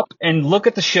follow up and look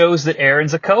at the shows that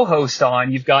Aaron's a co-host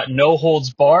on. You've got No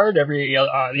Holds Barred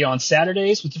on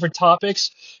Saturdays with different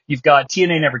topics. You've got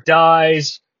TNA Never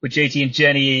Dies with JT and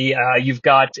Jenny. You've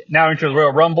got Now Enter the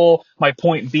Royal Rumble. My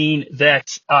point being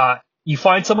that you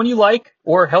find someone you like,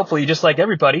 or hopefully just like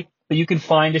everybody, but you can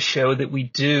find a show that we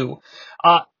do.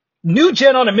 New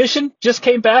Gen on a Mission just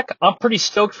came back. I'm pretty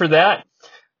stoked for that.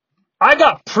 I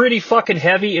got pretty fucking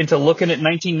heavy into looking at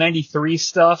 1993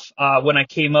 stuff when I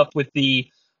came up with the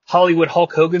Hollywood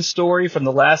Hulk Hogan story from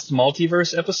the last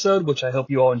Multiverse episode, which I hope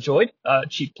you all enjoyed.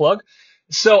 Cheap plug.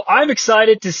 So I'm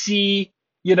excited to see,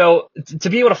 to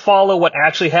be able to follow what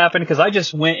actually happened, because I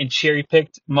just went and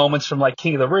cherry-picked moments from like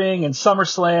King of the Ring and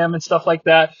SummerSlam and stuff like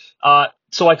that,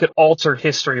 so I could alter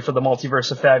history for the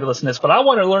Multiverse of Fabulousness. But I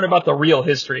want to learn about the real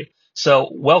history. So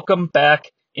welcome back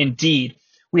indeed.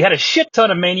 We had a shit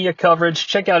ton of Mania coverage.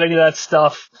 Check out any of that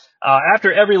stuff.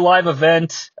 After every live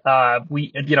event, I'm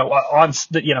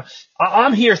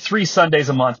here 3 Sundays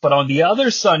a month, but on the other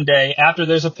Sunday, after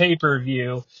there's a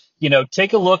pay-per-view,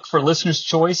 take a look for Listener's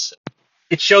Choice.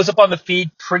 It shows up on the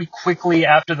feed pretty quickly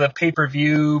after the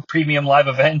pay-per-view premium live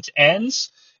event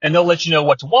ends, and they'll let you know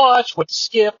what to watch, what to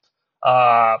skip,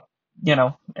 and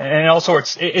all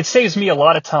sorts. It saves me a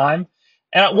lot of time.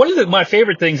 And one of my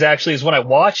favorite things actually is when I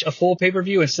watch a full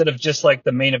pay-per-view instead of just like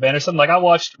the main event or something. Like I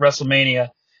watched WrestleMania,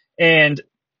 and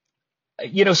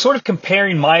sort of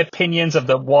comparing my opinions of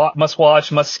the must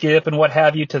watch, must skip, and what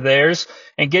have you to theirs,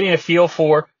 and getting a feel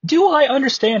for, do I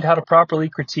understand how to properly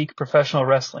critique professional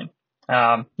wrestling?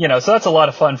 So that's a lot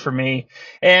of fun for me.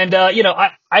 And,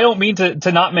 I don't mean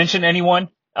to not mention anyone.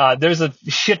 There's a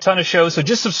shit ton of shows. So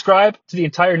just subscribe to the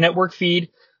entire network feed,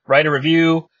 write a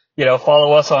review,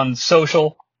 follow us on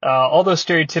social, all those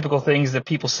stereotypical things that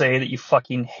people say that you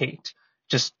fucking hate.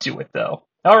 Just do it though.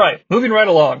 All right, moving right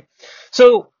along.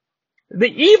 So the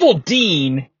evil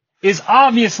Dean is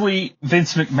obviously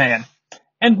Vince McMahon.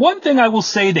 And one thing I will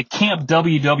say that Camp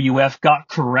WWF got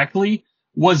correctly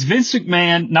was Vince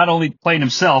McMahon not only playing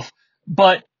himself,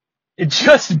 but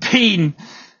just being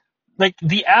like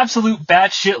the absolute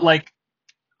batshit, like,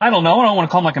 I don't know, I don't want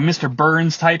to call him like a Mr.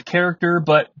 Burns type character,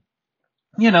 but,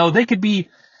 they could be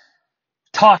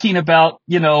talking about,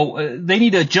 they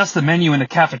need to adjust the menu in the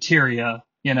cafeteria,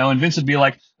 and Vince would be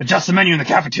like, adjust the menu in the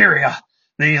cafeteria.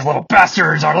 These little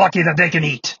bastards are lucky that they can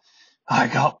eat. I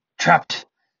got trapped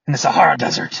in the Sahara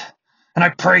Desert, and I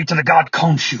prayed to the god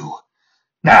Khonshu.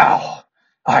 Now,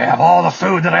 I have all the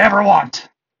food that I ever want,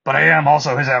 but I am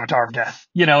also his avatar of death.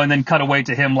 And then cut away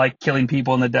to him, like, killing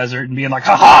people in the desert and being like,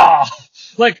 ha-ha!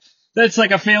 Like, that's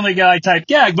like a Family Guy type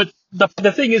gag, but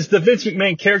the thing is, the Vince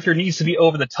McMahon character needs to be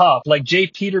over the top. Like, Jay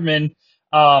Peterman,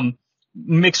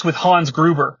 mixed with Hans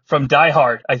Gruber from Die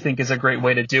Hard, I think is a great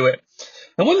way to do it.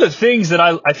 And one of the things that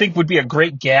I think would be a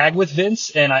great gag with Vince,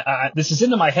 and this is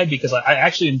into my head because I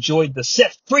actually enjoyed the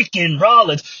Seth freaking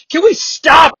Rollins. Can we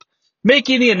stop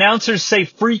making the announcers say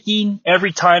freaking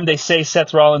every time they say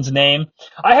Seth Rollins' name?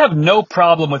 I have no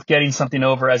problem with getting something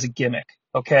over as a gimmick,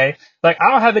 okay? Like,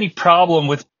 I don't have any problem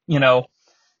with,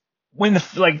 when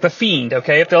the Fiend,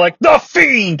 okay? If they're like, the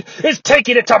Fiend is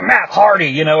taking it to Matt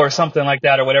Hardy, or something like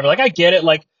that or whatever. Like, I get it,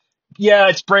 like, yeah,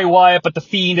 it's Bray Wyatt, but the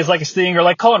Fiend is like his thing, or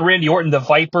like calling Randy Orton the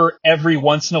Viper every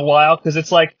once in a while, because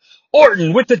it's like,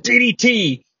 Orton with the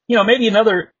DDT. Maybe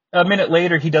a minute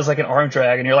later he does like an arm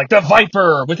drag, and you're like, the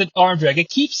Viper with an arm drag. It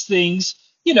keeps things,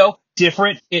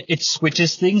 different. It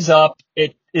switches things up.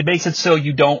 It makes it so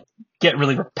you don't get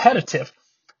really repetitive.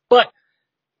 But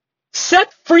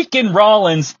Seth freaking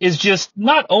Rollins is just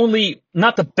not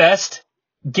the best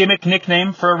gimmick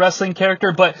nickname for a wrestling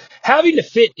character, but having to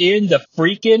fit in the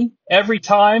freaking every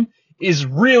time is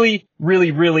really,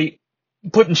 really, really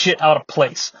putting shit out of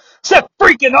place. Seth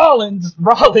freaking Rollins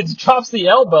drops the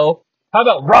elbow. How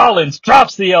about Rollins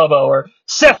drops the elbow? Or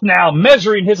Seth now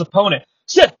measuring his opponent.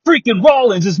 Seth freaking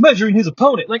Rollins is measuring his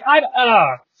opponent. Like, and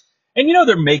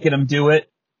they're making him do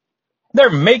it. They're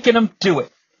making him do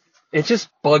it. It just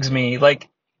bugs me. Like,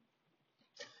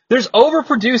 there's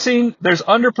overproducing, there's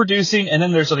underproducing, and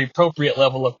then there's the appropriate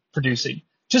level of producing.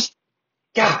 Just,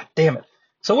 god damn it.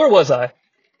 So where was I?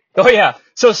 Oh yeah.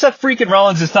 So Seth freaking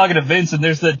Rollins is talking to Vince, and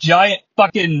there's the giant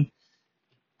fucking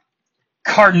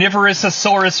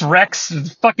Carnivorusaurus Rex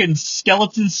fucking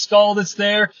skeleton skull that's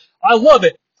there. I love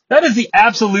it. That is the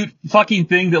absolute fucking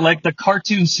thing that, like, the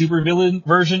cartoon supervillain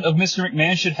version of Mr.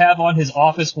 McMahon should have on his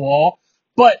office wall.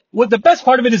 But what the best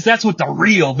part of it is that's what the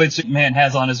real Vince McMahon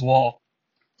has on his wall.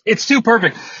 It's too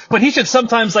perfect. But he should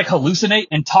sometimes, like, hallucinate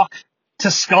and talk to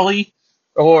Scully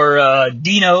or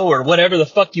Dino or whatever the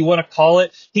fuck you want to call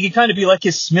it. He can kind of be like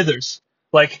his Smithers.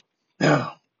 Like,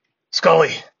 oh,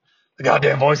 Scully, the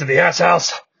goddamn boys of the ass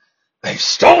house, they've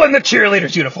stolen the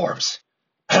cheerleaders' uniforms.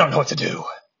 I don't know what to do.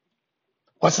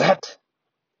 What's that?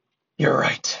 You're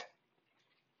right.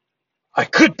 I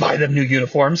could buy them new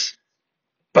uniforms,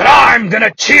 but I'm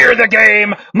gonna cheer the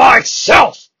game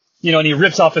myself! And he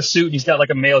rips off his suit, and he's got,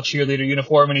 like, a male cheerleader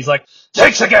uniform, and he's like,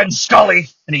 thanks again, Scully!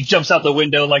 And he jumps out the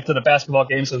window, like, to the basketball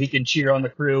game so he can cheer on the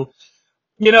crew.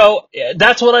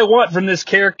 That's what I want from this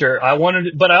character.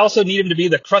 But I also need him to be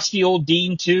the crusty old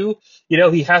Dean, too.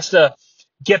 He has to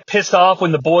get pissed off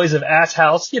when the boys of Ass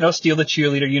House, steal the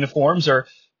cheerleader uniforms, or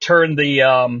turn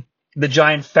the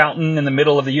giant fountain in the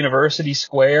middle of the university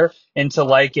square into,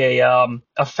 like, a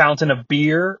fountain of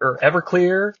beer, or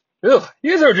Everclear. Ugh, you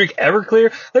guys ever drink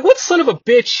Everclear? Like, what son of a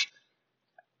bitch,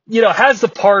 has the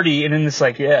party, and then it's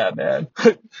like, yeah, man,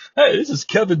 hey, this is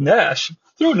Kevin Nash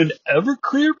throwing an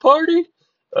Everclear party?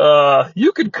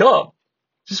 You can come.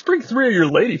 Just bring 3 of your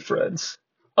lady friends.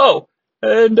 Oh,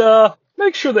 and,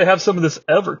 make sure they have some of this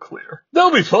Everclear. They'll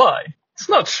be fine. It's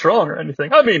not strong or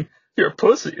anything. I mean, if you're a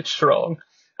pussy, it's strong.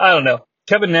 I don't know.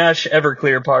 Kevin Nash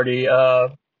Everclear party,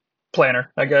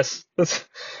 planner, I guess.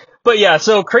 But yeah,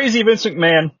 so crazy Vince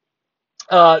McMahon.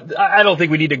 I don't think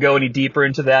we need to go any deeper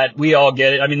into that. We all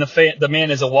get it. I mean, the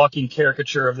man is a walking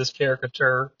caricature of this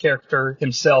character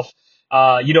himself.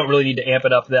 You don't really need to amp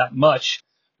it up that much.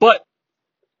 But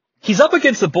he's up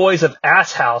against the boys of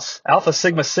Ass House, Alpha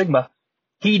Sigma Sigma.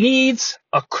 he needs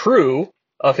a crew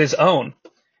of his own.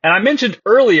 And I mentioned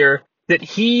earlier that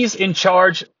he's in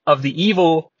charge of the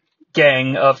evil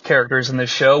gang of characters in this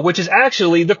show, which is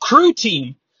actually the crew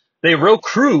team. They row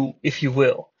crew, if you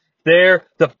will. They're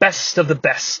the best of the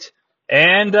best.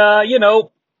 And, the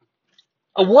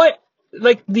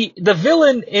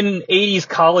villain in an 80s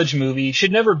college movie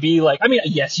should never be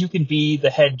yes, you can be the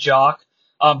head jock.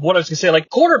 What I was going to say,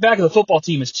 quarterback of the football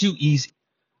team is too easy.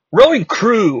 Rowing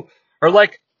crew, or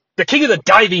the king of the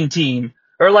diving team,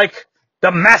 or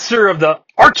the master of the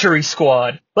archery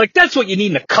squad. That's what you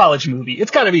need in a college movie.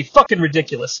 It's gotta be fucking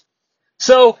ridiculous.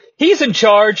 So, he's in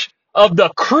charge of the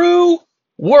Crew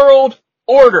World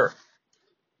Order.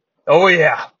 Oh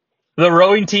yeah. The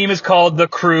rowing team is called the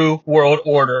Crew World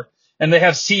Order. And they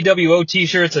have CWO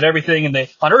t-shirts and everything, and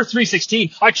on Earth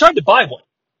 316, I tried to buy one.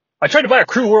 I tried to buy a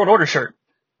Crew World Order shirt.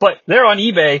 But they're on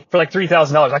eBay for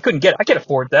 $3,000. I couldn't get it. I can't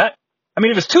afford that. If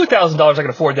it was $2,000, I could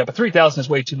afford that, but $3,000 is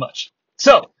way too much.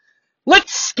 So,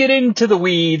 let's get into the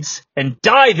weeds and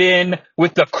dive in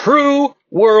with the Crew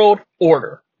World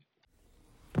Order.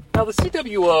 Now, the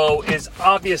CWO is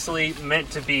obviously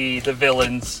meant to be the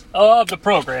villains of the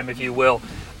program, if you will.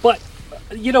 But,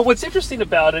 what's interesting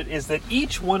about it is that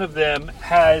each one of them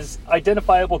has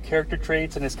identifiable character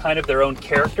traits and is kind of their own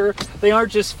character. They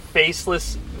aren't just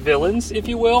faceless villains, if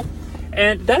you will.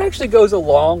 And that actually goes a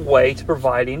long way to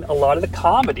providing a lot of the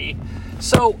comedy.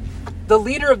 So, the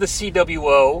leader of the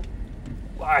CWO,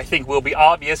 I think will be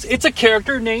obvious. It's a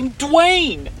character named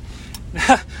Dwayne.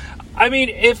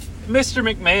 If Mr.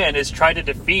 McMahon is trying to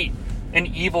defeat an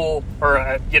evil,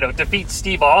 or, defeat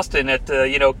Steve Austin at,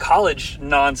 college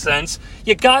nonsense,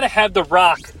 you gotta have The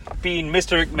Rock being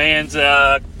Mr.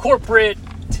 McMahon's, corporate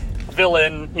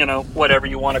villain, whatever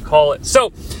you want to call it.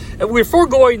 So, we're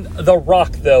foregoing The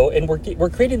Rock, though, and we're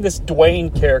creating this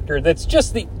Dwayne character that's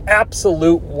just the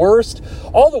absolute worst.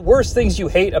 All the worst things you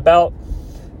hate about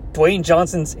Dwayne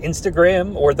Johnson's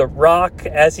Instagram, or The Rock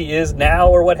as he is now,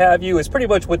 or what have you, is pretty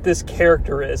much what this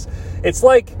character is. It's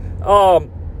like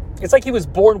he was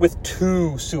born with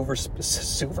two silver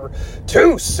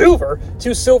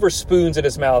spoons in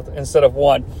his mouth instead of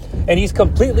one. And he's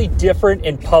completely different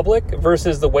in public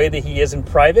versus the way that he is in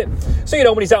private. So,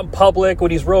 when he's out in public,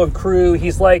 when he's rowing crew,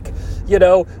 he's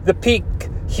the peak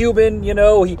human,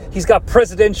 he's got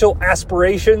presidential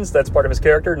aspirations. That's part of his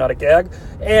character, not a gag.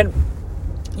 And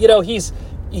he's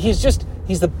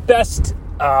the best,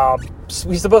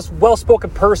 he's the most well-spoken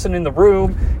person in the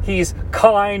room. He's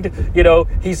kind,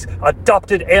 he's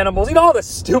adopted animals, all this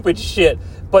stupid shit.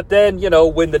 But then,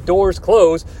 when the doors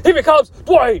close, he becomes,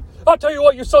 Dwayne, I'll tell you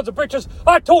what, you sons of bitches,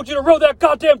 I told you to row that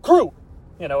goddamn crew,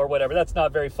 or whatever. That's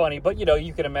not very funny, but,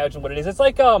 you can imagine what it is. It's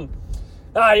like, you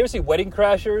ever see Wedding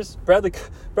Crashers?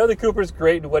 Bradley Cooper's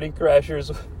great in Wedding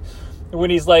Crashers when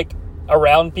he's,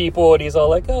 around people, and he's all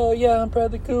like, oh, yeah, I'm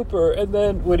Bradley Cooper. And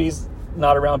then when he's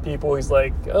not around people, he's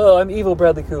like, oh, I'm evil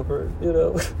Bradley Cooper,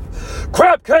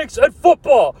 Crab cakes and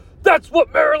football! That's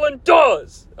what Maryland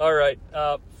does! All right,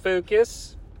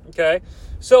 focus. Okay?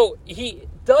 So, he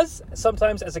does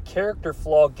sometimes, as a character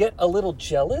flaw, get a little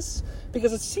jealous,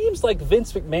 because it seems like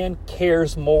Vince McMahon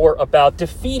cares more about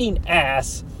defeating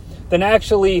ass than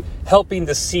actually helping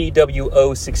the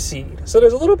CWO succeed. So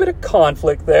there's a little bit of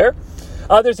conflict there.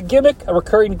 There's a gimmick, a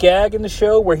recurring gag in the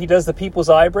show where he does the people's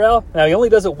eyebrow. Now, he only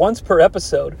does it once per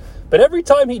episode, but every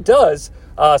time he does,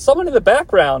 someone in the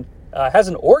background has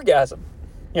an orgasm,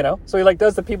 So he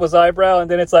does the people's eyebrow,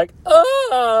 and then it's like,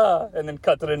 ah, and then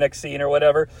cut to the next scene or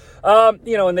whatever.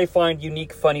 And they find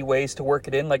unique, funny ways to work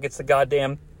it in, like it's the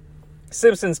goddamn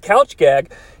Simpsons couch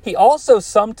gag. He also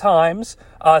sometimes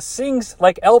sings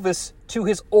like Elvis to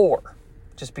his oar,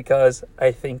 just because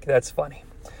I think that's funny.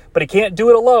 But he can't do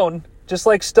it alone. Just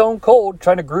like Stone Cold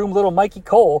trying to groom little Mikey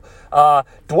Cole,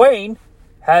 Dwayne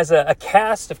has a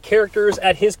cast of characters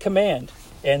at his command.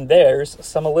 And there's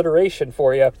some alliteration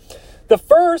for you. The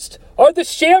first are the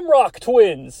Shamrock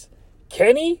twins,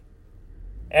 Kenny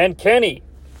and Kenny.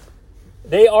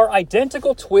 They are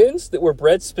identical twins that were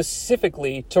bred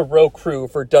specifically to row crew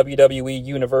for WWE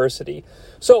University.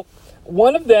 So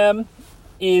one of them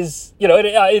is,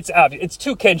 it's obvious. It's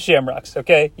two Ken Shamrocks,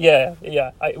 okay? Yeah,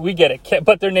 we get it.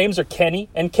 But their names are Kenny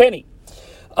and Kenny.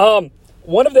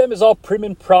 One of them is all prim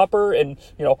and proper, and,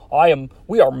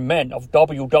 we are men of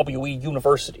WWE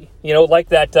University. Like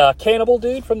that cannibal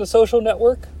dude from The Social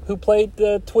Network who played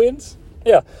the twins.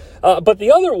 Yeah. But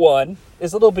the other one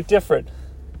is a little bit different.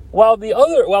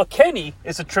 While Kenny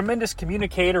is a tremendous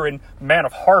communicator and man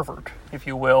of Harvard, if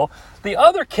you will, the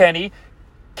other Kenny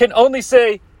can only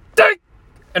say, "Dink!"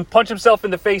 and punch himself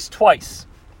in the face twice.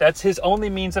 That's his only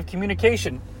means of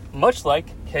communication, much like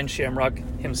Ken Shamrock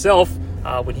himself,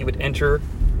 when he would enter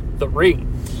the ring.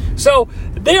 So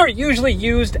they are usually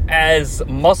used as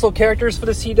muscle characters for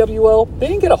the CWO. They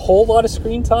didn't get a whole lot of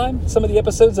screen time, some of the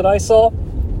episodes that I saw.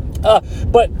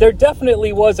 But there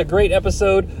definitely was a great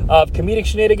episode of Comedic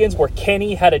Shenanigans where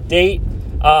Kenny had a date,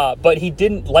 but he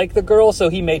didn't like the girl, so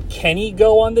he made Kenny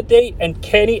go on the date, and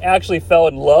Kenny actually fell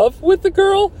in love with the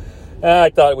girl.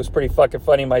 I thought it was pretty fucking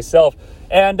funny myself.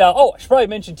 And, I should probably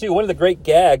mention, too, one of the great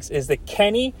gags is that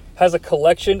Kenny has a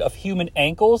collection of human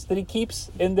ankles that he keeps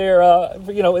in their,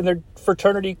 in their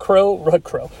fraternity crew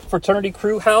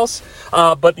house,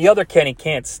 but the other Kenny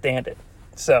can't stand it.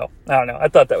 So, I don't know. I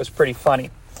thought that was pretty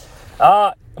funny.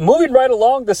 Moving right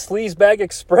along the Sleazebag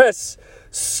Express,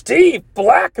 Steve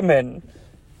Blackman.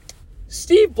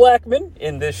 Steve Blackman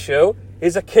in this show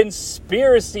is a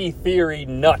conspiracy theory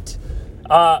nut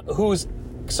who's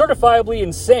certifiably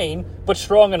insane but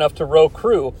strong enough to row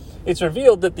crew. It's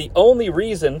revealed that the only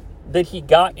reason that he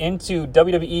got into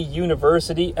WWE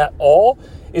University at all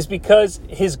is because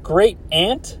his great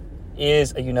aunt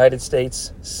is a United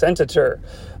States senator.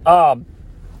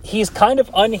 He's kind of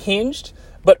unhinged,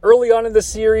 but early on in the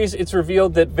series, it's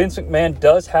revealed that Vince McMahon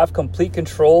does have complete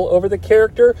control over the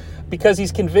character because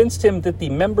he's convinced him that the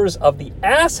members of the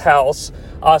Ass House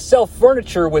sell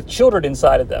furniture with children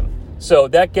inside of them. So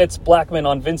that gets Blackman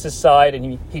on Vince's side,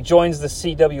 and he joins the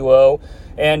CWO.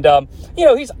 And,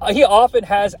 he often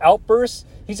has outbursts.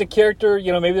 He's a character,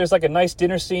 maybe there's like a nice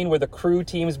dinner scene where the crew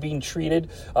team is being treated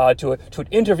to an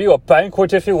interview, a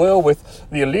banquet, if you will, with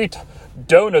the elite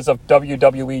donors of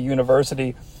WWE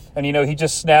University. And, he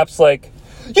just snaps like,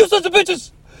 "You sons of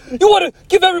bitches! You want to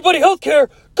give everybody health care?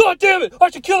 God damn it! I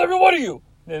should kill every one of you!"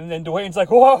 And then Dwayne's like,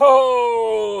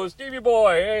 "Whoa, Stevie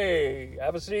boy, hey,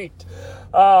 have a seat."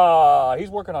 He's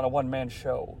working on a one-man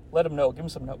show. Let him know. Give him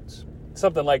some notes.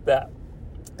 Something like that.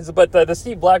 But the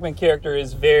Steve Blackman character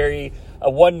is very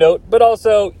one-note, but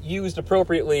also used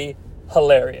appropriately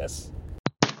hilarious.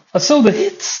 So the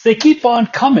hits, they keep on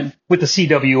coming with the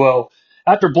CWO.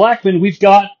 After Blackman, we've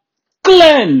got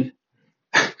Glenn.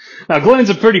 Now, Glenn's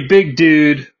a pretty big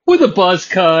dude with a buzz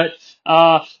cut.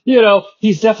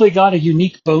 He's definitely got a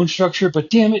unique bone structure, but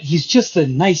damn it, he's just the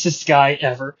nicest guy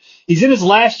ever. He's in his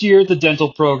last year at the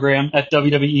dental program at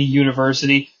WWE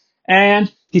University,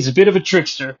 and he's a bit of a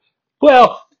trickster.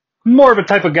 Well, more of a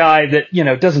type of guy that,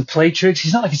 doesn't play tricks.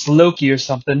 He's not like it's Loki or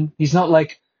something. He's not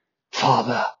like,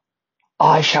 "Father,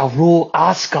 I shall rule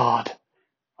Asgard."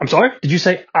 I'm sorry? Did you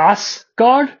say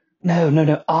Asgard?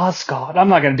 No, Asgard. I'm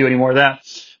not going to do any more of that.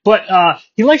 But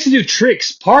he likes to do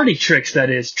tricks, party tricks,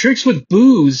 that is. Tricks with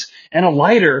booze and a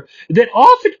lighter that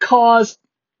often cause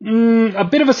a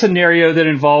bit of a scenario that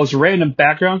involves random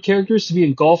background characters to be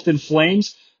engulfed in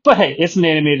flames. But hey, it's an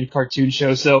animated cartoon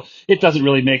show, so it doesn't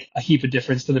really make a heap of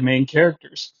difference to the main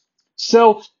characters.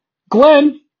 So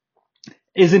Glenn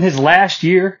is in his last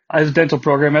year as a dental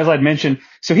program, as I'd mentioned.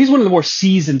 So he's one of the more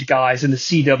seasoned guys in the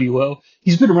CWO.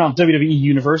 He's been around WWE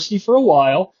University for a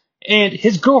while, and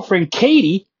his girlfriend,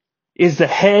 Katie, is the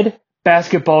head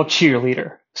basketball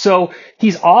cheerleader. So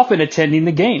he's often attending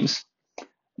the games.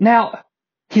 Now,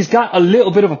 he's got a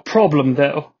little bit of a problem,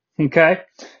 though, okay?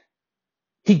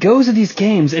 He goes to these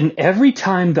games, and every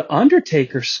time The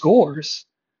Undertaker scores,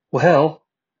 well,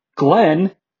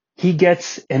 Glenn, he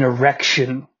gets an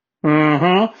erection.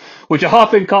 Which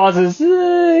often causes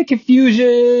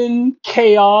confusion,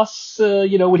 chaos,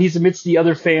 when he's amidst the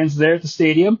other fans there at the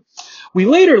stadium. We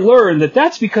later learn that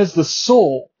that's because the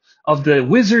soul of the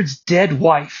Wizard's dead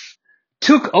wife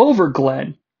took over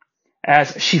Glenn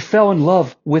as she fell in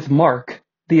love with Mark,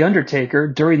 the Undertaker,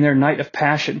 during their night of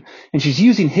passion. And she's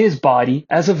using his body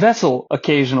as a vessel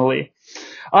occasionally.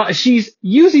 She's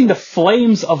using the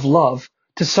flames of love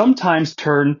to sometimes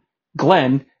turn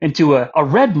Glenn into a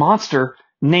red monster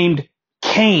named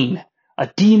Kane, a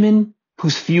demon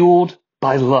who's fueled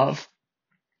by love.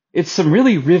 It's some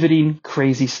really riveting,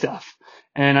 crazy stuff.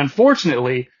 And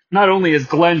unfortunately, not only is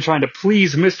Glenn trying to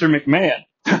please Mr. McMahon,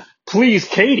 please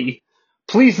Katie,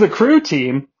 please the crew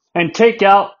team, and take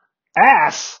out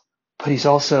ass, but he's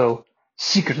also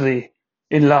secretly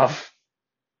in love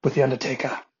with the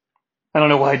Undertaker. I don't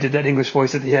know why I did that English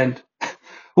voice at the end.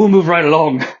 We'll move right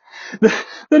along.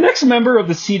 The next member of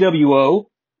the CWO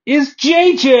is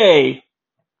JJ.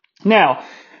 Now,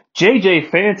 JJ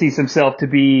fancies himself to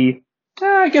be,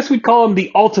 I guess we'd call him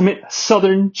the ultimate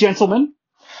Southern gentleman.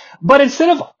 But instead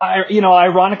of,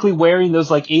 ironically wearing those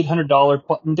like $800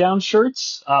 button-down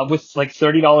shirts with like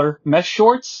 $30 mesh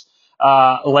shorts,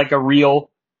 like a real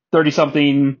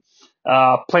 30-something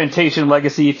plantation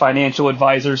legacy financial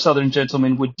advisor Southern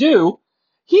gentleman would do,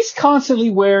 he's constantly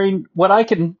wearing what I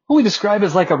can only describe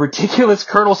as like a ridiculous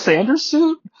Colonel Sanders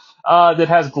suit. that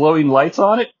has glowing lights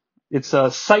on it. It's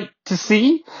a sight to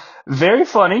see. Very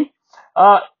funny.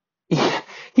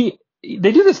 He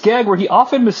they do this gag where he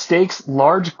often mistakes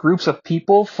large groups of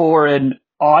people for an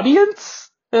audience,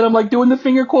 and I'm like doing the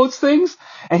finger quotes things,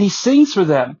 and he sings for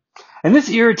them. And this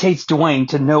irritates Dwayne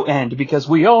to no end because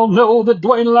we all know that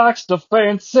Dwayne likes to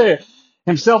fancy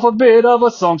himself a bit of a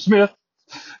songsmith.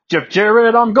 Jeff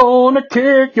Jarrett, I'm gonna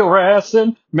kick your ass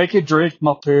and make you drink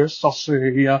my piss. I'll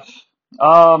see ya.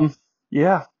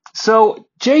 Yeah. So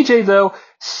JJ though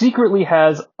secretly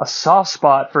has a soft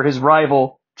spot for his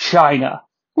rival China,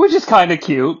 which is kind of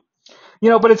cute.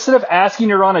 But instead of asking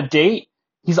her on a date,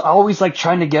 he's always like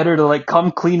trying to get her to like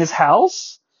come clean his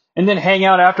house and then hang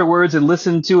out afterwards and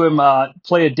listen to him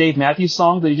play a Dave Matthews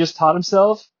song that he just taught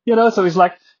himself. So he's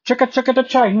like, chicka chicka to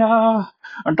China,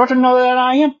 don't you know that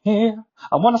I am here?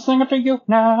 I want to sing it to you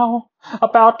now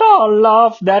about our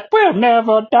love that will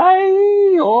never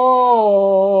die.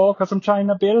 Oh, 'cause I'm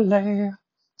China Billy.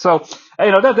 So,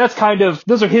 that's kind of,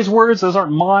 those are his words. Those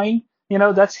aren't mine.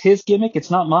 That's his gimmick.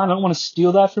 It's not mine. I don't want to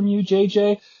steal that from you,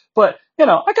 JJ. But,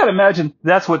 I gotta imagine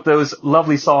that's what those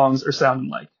lovely songs are sounding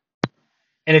like.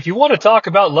 And if you want to talk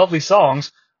about lovely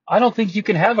songs, I don't think you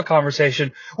can have a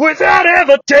conversation without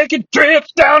ever taking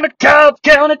trips down to Cobb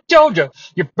County, Georgia.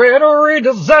 You better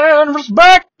redesign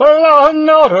respect for law and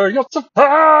order. You'll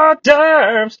survive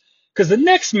times. Because the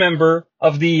next member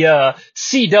of the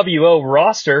CWO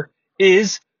roster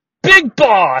is Big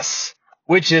Boss,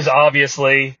 which is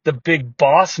obviously the Big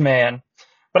Boss Man.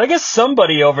 But I guess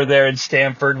somebody over there in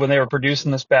Stamford, when they were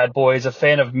producing this bad boy, is a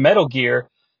fan of Metal Gear,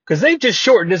 because they've just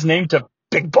shortened his name to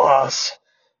Big Boss,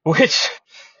 which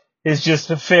is just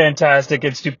fantastic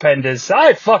and stupendous.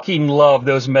 I fucking love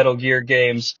those Metal Gear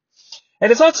games.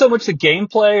 And it's not so much the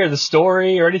gameplay or the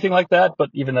story or anything like that, but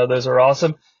even though those are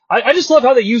awesome, I just love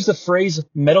how they use the phrase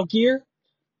Metal Gear.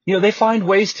 They find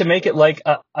ways to make it like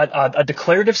a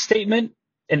declarative statement,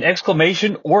 an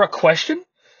exclamation, or a question.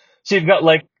 So you've got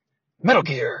like Metal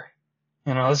Gear,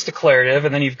 it's declarative,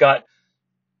 and then you've got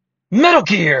Metal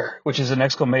Gear, which is an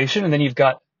exclamation, and then you've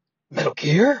got Metal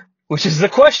Gear, which is the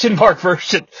question mark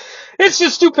version. It's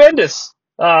just stupendous.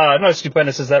 Not as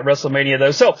stupendous as that WrestleMania,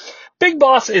 though. So, Big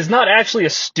Boss is not actually a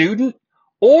student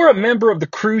or a member of the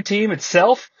crew team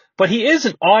itself, but he is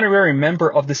an honorary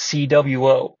member of the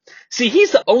CWO. See,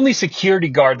 he's the only security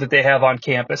guard that they have on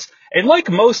campus. And like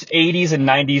most 80s and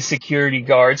 90s security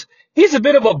guards, he's a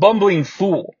bit of a bumbling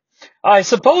fool.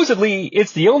 Supposedly,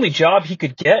 it's the only job he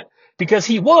could get because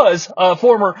he was a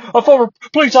former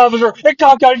police officer in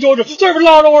Cobb County, Georgia, serving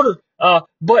law and order.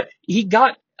 But he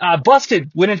got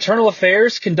busted when Internal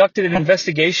Affairs conducted an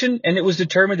investigation, and it was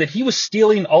determined that he was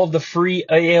stealing all of the free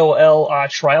AOL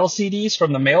trial CDs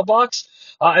from the mailbox.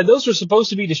 And those were supposed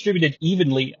to be distributed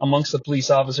evenly amongst the police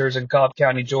officers in Cobb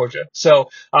County, Georgia. So,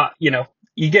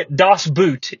 you get DOS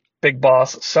boot, Big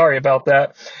Boss. Sorry about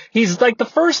that. He's like the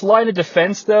first line of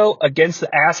defense, though, against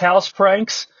the ass house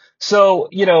pranks. So,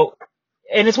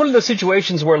 and it's one of those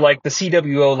situations where, like, the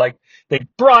CWO, like, they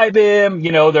bribe him,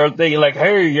 they like,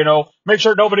 hey, make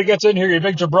sure nobody gets in here, you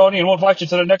big jabroni, and we'll invite you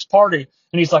to the next party.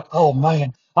 And he's like, oh,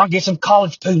 man, I'll get some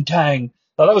college poontang.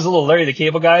 Oh, that was a little Larry the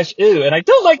Cable Guy. Ew, and I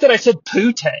don't like that I said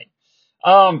poontang.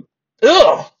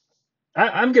 Ugh.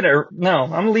 I'm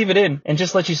gonna leave it in and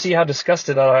just let you see how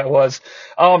disgusted I was.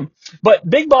 But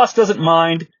Big Boss doesn't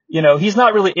mind. He's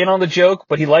not really in on the joke,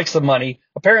 but he likes the money.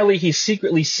 Apparently, he's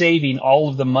secretly saving all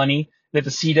of the money that the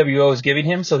CWO is giving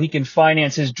him so he can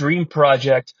finance his dream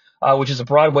project, which is a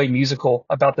Broadway musical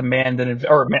about the man that,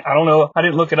 I don't know, I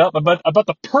didn't look it up, about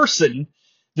the person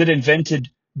that invented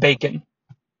bacon.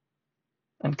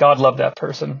 And God love that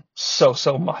person so,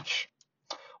 so much.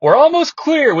 We're almost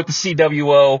clear with the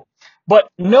CWO, but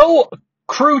no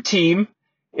crew team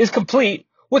is complete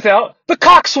without the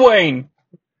coxswain,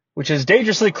 which is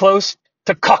dangerously close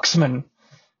to coxman.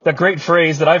 That great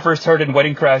phrase that I first heard in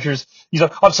Wedding Crashers. He's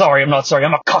like, I'm sorry, I'm not sorry,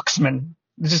 I'm a coxman.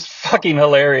 It's just fucking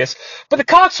hilarious. But the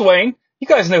coxswain, you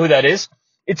guys know who that is.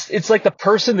 It's like the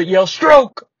person that yells,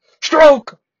 stroke,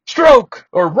 stroke, stroke,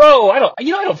 or row. I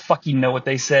don't fucking know what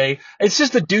they say. It's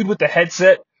just the dude with the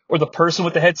headset, or the person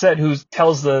with the headset who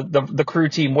tells the crew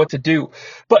team what to do.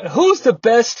 But who's the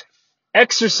best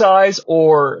exercise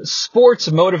or sports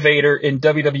motivator in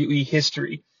WWE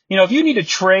history? If you need to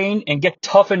train and get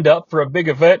toughened up for a big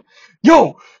event,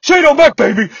 yo, Shane O'Mac,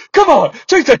 baby, come on,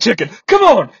 take that chicken, come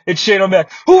on, it's Shane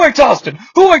O'Mac. Who hates Austin?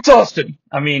 Who hates Austin?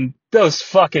 I mean, those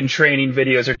fucking training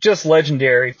videos are just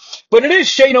legendary. But it is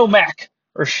Shane O'Mac,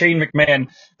 or Shane McMahon,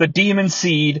 the demon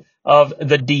seed of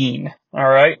the Dean, all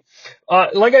right?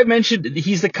 Like I mentioned,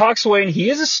 he's the coxswain. He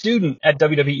is a student at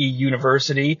WWE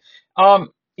University.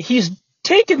 He's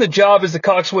taken the job as the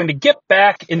coxswain to get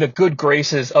back in the good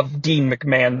graces of Dean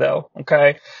McMahon, though,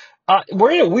 okay?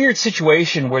 We're in a weird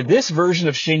situation where this version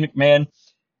of Shane McMahon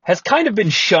has kind of been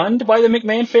shunned by the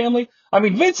McMahon family. I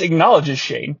mean, Vince acknowledges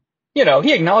Shane. You know,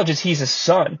 he acknowledges he's his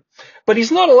son. But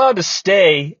he's not allowed to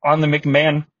stay on the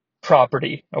McMahon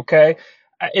property, okay?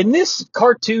 In this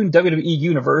cartoon WWE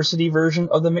University version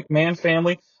of the McMahon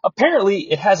family, apparently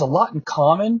it has a lot in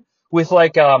common with,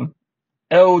 like,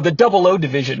 the Double O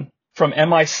division from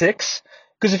MI6.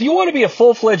 Because if you want to be a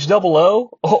full-fledged Double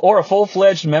O or a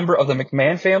full-fledged member of the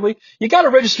McMahon family, you got to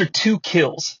register 2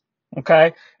 kills,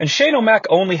 okay? And Shane O'Mac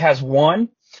only has 1,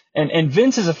 and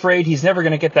Vince is afraid he's never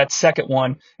going to get that second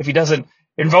one if he doesn't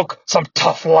invoke some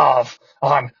tough love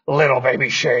on little baby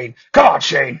Shane. Come on,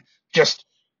 Shane, just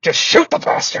shoot the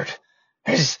bastard.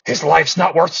 His life's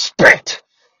not worth spit.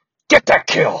 Get that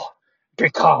kill.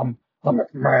 Become a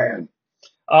McMahon.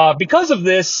 Because of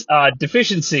this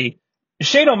deficiency,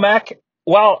 Shane O'Mac,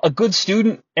 while a good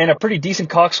student and a pretty decent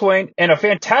coxswain and a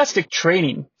fantastic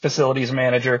training facilities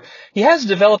manager, he has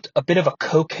developed a bit of a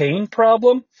cocaine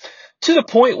problem to the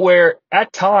point where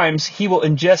at times he will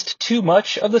ingest too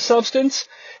much of the substance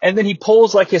and then he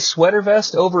pulls like his sweater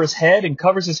vest over his head and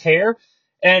covers his hair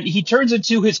and he turns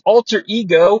into his alter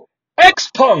ego,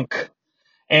 X-Punk.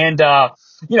 And,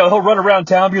 he'll run around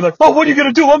town and be like, oh, what are you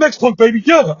going to do? I'm X-Punk, baby.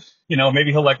 Yeah.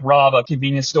 Maybe he'll like rob a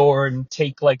convenience store and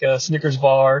take like a Snickers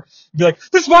bar. Be like,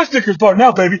 this is my Snickers bar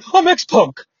now, baby. I'm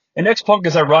X-Punk. And X-Punk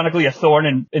is ironically a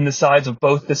thorn in the sides of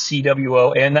both the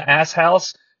CWO and the Ass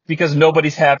House because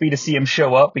nobody's happy to see him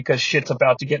show up because shit's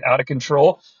about to get out of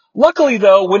control. Luckily,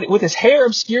 though, with his hair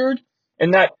obscured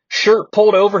and that shirt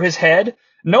pulled over his head,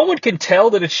 no one can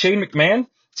tell that it's Shane McMahon.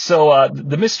 So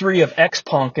the mystery of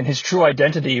X-Punk and his true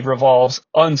identity revolves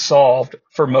unsolved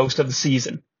for most of the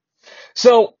season.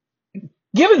 So,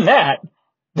 given that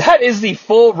is the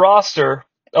full roster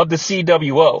of the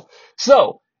CWO.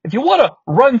 So, if you want to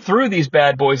run through these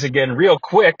bad boys again real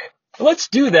quick, let's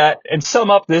do that and sum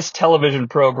up this television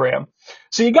program.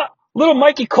 So you got little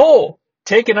Mikey Cole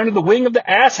taken under the wing of the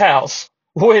Ass House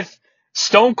with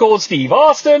Stone Cold Steve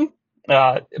Austin,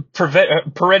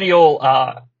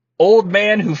 perennial old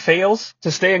man who fails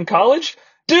to stay in college,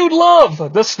 Dude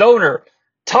Love, the stoner,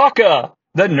 Taka,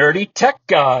 the nerdy tech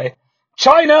guy,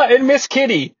 China and Miss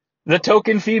Kitty, the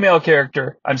token female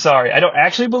character. I'm sorry, I don't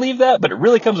actually believe that, but it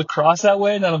really comes across that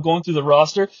way now I'm going through the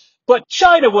roster. But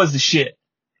China was the shit.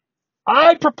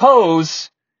 I propose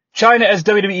China as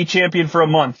WWE champion for a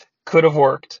month. Could have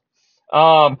worked.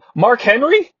 Mark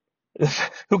Henry,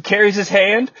 who carries his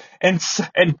hand and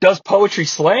does poetry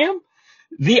slam.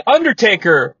 The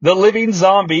Undertaker, the living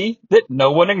zombie that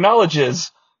no one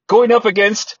acknowledges, going up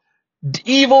against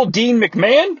evil Dean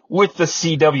McMahon with the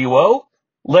CWO,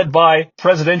 led by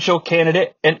presidential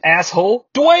candidate and asshole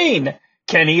Dwayne,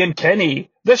 Kenny and Kenny,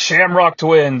 the Shamrock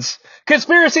Twins,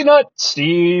 conspiracy nut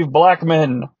Steve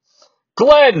Blackman,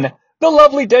 Glenn, the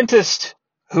lovely dentist,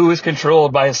 who is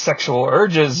controlled by his sexual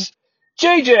urges,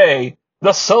 JJ,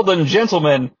 the sullen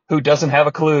gentleman who doesn't have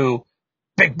a clue,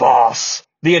 Big Boss,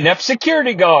 the inept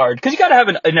security guard, because you gotta have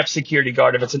an inept security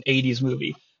guard if it's an 80s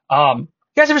movie. You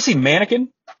guys ever seen Mannequin?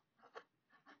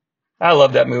 I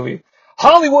love that movie.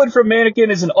 Hollywood from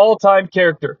Mannequin is an all-time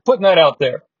character. Putting that out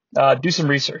there. Do some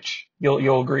research.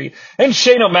 You'll agree. And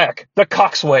Shane O'Mac, the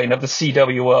coxswain of the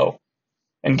CWO.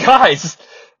 And guys,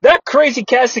 that crazy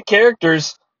cast of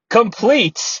characters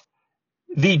completes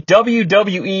the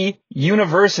WWE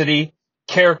University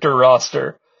character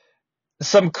roster.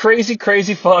 Some crazy,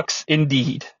 crazy fucks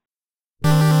indeed.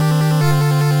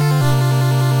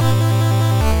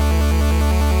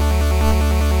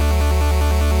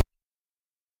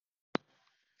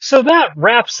 So that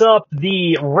wraps up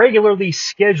the regularly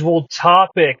scheduled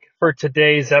topic for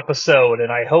today's episode,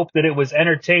 and I hope that it was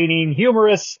entertaining,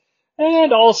 humorous,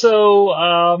 and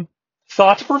also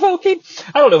thought-provoking.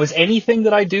 I don't know, is anything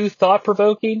that I do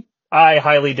thought-provoking? I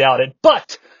highly doubt it.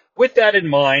 But with that in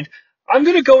mind, I'm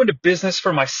going to go into business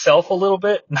for myself a little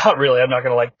bit. Not really, I'm not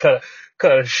going to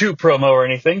cut a shoot promo or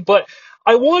anything, but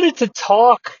I wanted to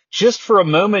talk just for a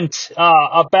moment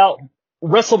about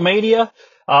WrestleMania.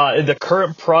 The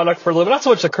current product for a little bit, not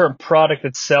so much the current product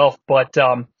itself, but,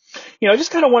 I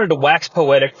just kind of wanted to wax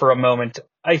poetic for a moment.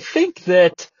 I think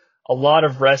that a lot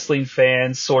of wrestling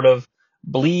fans sort of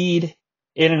bleed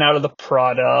in and out of the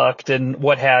product and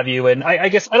what have you. And I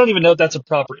guess I don't even know if that's a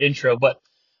proper intro, but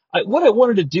what I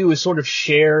wanted to do is sort of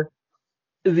share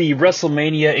the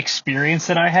WrestleMania experience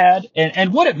that I had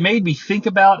and what it made me think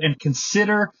about and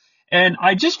consider. And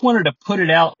I just wanted to put it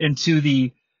out into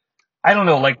the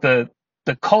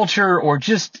culture or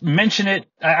just mention it.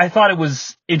 I thought it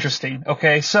was interesting.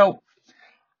 Okay. So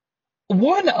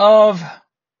one of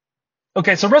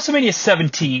Okay, so WrestleMania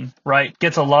 17, right,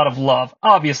 gets a lot of love.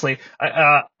 Obviously,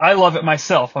 I love it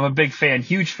myself. I'm a big fan,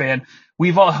 huge fan.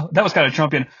 That was kind of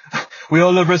Trumpian. We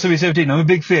all love WrestleMania 17. I'm a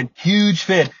big fan, huge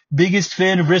fan, biggest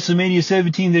fan of WrestleMania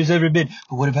 17 there's ever been.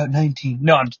 But what about 19?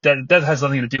 No, that has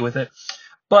nothing to do with it.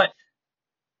 But,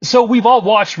 so we've all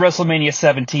watched WrestleMania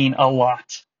 17 a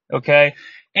lot, okay?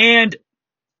 And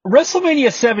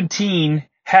WrestleMania 17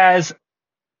 has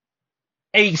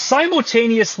a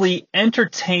simultaneously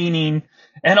entertaining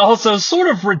and also sort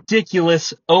of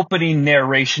ridiculous opening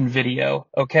narration video,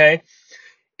 okay?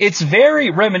 It's very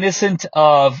reminiscent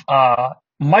of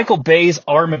Michael Bay's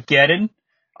Armageddon.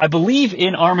 I believe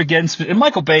in Armageddon, and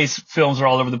Michael Bay's films are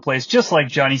all over the place, just like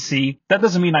Jonnie Sea. That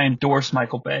doesn't mean I endorse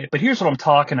Michael Bay, but here's what I'm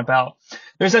talking about.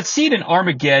 There's that scene in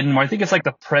Armageddon where I think it's like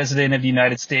the President of the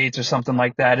United States or something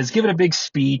like that is giving a big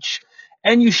speech,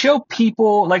 and you show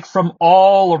people like from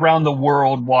all around the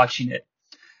world watching it.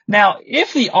 Now,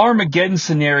 if the Armageddon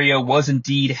scenario was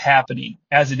indeed happening,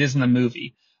 as it is in the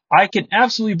movie, I can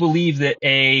absolutely believe that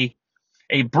a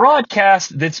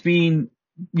broadcast that's being,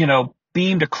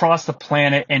 beamed across the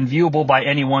planet and viewable by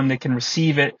anyone that can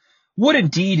receive it would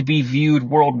indeed be viewed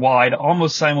worldwide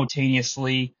almost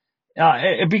simultaneously,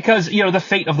 because, the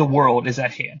fate of the world is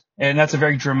at hand. And that's a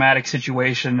very dramatic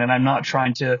situation, and I'm not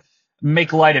trying to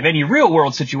make light of any real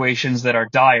world situations that are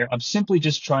dire. I'm simply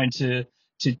just trying to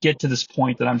get to this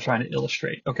point that I'm trying to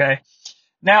illustrate, okay?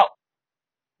 Now,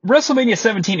 WrestleMania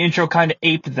 17 intro kind of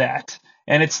aped that,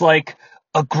 and it's like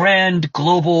a grand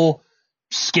global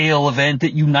scale event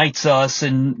that unites us,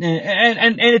 and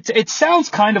it sounds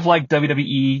kind of like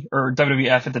WWE or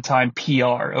WWF at the time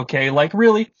PR, okay? Like,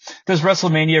 really? Does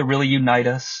WrestleMania really unite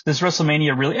us? Does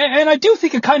WrestleMania really? And I do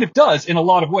think it kind of does in a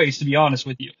lot of ways, to be honest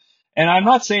with you. And I'm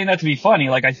not saying that to be funny.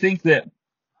 Like, I think that,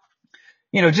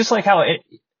 just like how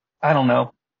I don't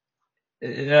know,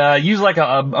 use like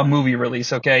a movie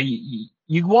release, okay?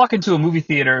 You walk into a movie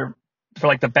theater for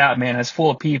like the Batman, and it's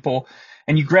full of people,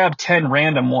 and you grab 10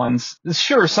 random ones.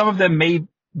 Sure, some of them may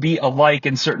be alike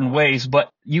in certain ways,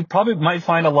 but you probably might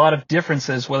find a lot of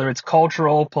differences, whether it's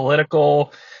cultural,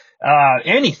 political,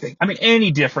 anything. I mean,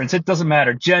 any difference. It doesn't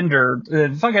matter. Gender,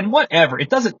 fucking whatever. It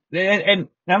doesn't, and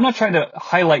I'm not trying to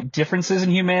highlight differences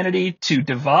in humanity to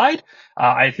divide.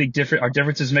 I think our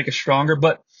differences make us stronger,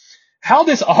 but how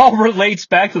this all relates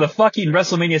back to the fucking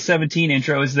WrestleMania 17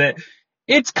 intro is that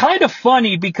it's kind of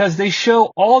funny because they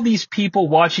show all these people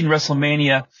watching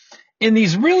WrestleMania in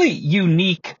these really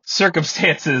unique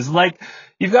circumstances. Like,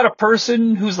 you've got a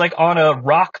person who's like on a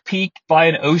rock peak by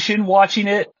an ocean watching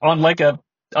it on like a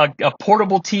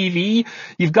portable TV.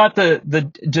 You've got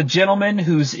the gentleman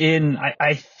who's in,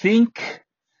 I think,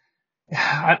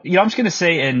 I'm just going to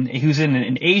say, who's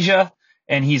in Asia,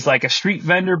 and he's like a street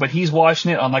vendor, but he's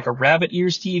watching it on like a rabbit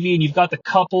ears TV. And you've got the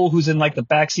couple who's in like the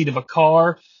backseat of a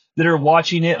car that are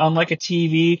watching it on like a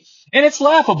TV. And it's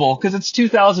laughable because it's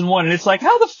 2001, and it's like,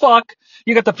 how the fuck?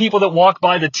 You got the people that walk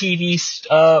by the TV,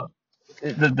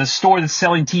 the store that's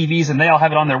selling TVs, and they all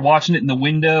have it on there watching it in the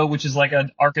window, which is like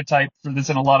an archetype for this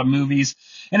in a lot of movies.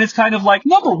 And it's kind of like,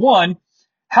 number one,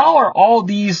 how are all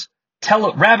these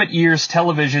rabbit ears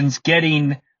televisions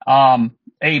getting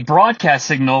a broadcast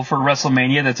signal for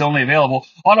WrestleMania that's only available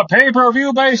on a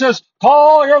pay-per-view basis?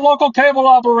 Call your local cable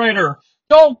operator.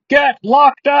 Don't get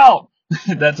locked out.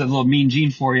 That's a little Mean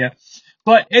Gene for you.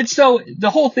 But it's so, the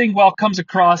whole thing, while it comes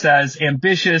across as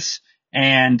ambitious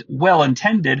and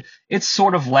well-intended, it's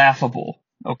sort of laughable,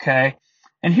 okay?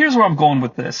 And here's where I'm going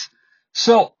with this.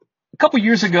 So, a couple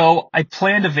years ago, I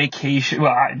planned a vacation.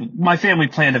 Well, my family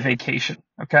planned a vacation,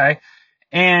 okay?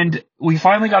 And we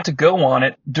finally got to go on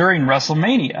it during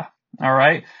WrestleMania, all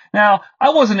right? Now,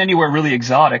 I wasn't anywhere really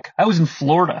exotic. I was in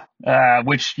Florida,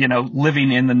 which,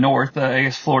 living in the north, I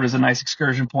guess Florida's a nice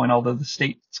excursion point, although the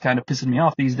state's kind of pissing me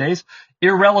off these days.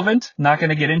 Irrelevant, not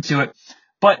going to get into it.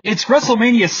 But it's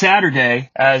WrestleMania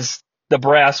Saturday, as the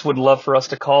brass would love for us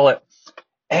to call it.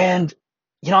 And,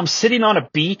 I'm sitting on a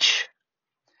beach,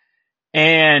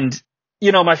 and,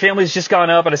 my family's just gone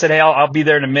up, and I said, hey, I'll be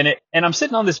there in a minute. And I'm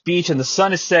sitting on this beach, and the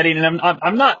sun is setting, and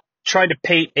I'm not trying to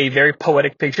paint a very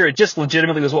poetic picture. It just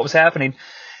legitimately was what was happening.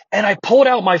 And I pulled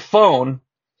out my phone,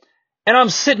 and I'm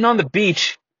sitting on the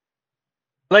beach,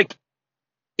 like,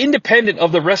 independent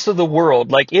of the rest of the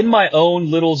world, like in my own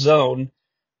little zone.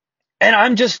 And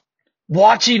I'm just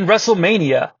watching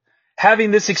WrestleMania,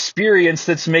 having this experience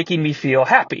that's making me feel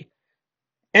happy.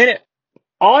 And it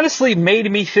honestly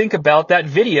made me think about that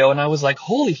video, and I was like,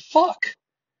 holy fuck.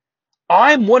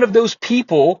 I'm one of those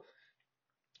people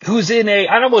who's in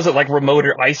I wasn't like remote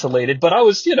or isolated, but I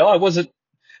was, I wasn't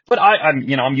But I'm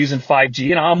using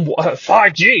 5G, and I'm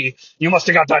 5G. You must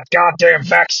have got that goddamn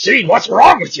vaccine. What's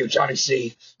wrong with you, Jonnie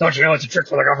Sea? Don't you know it's a trick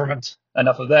for the government?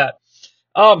 Enough of that.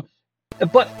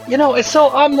 But so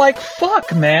I'm like,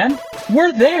 fuck, man,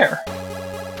 we're there.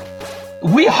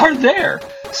 We are there.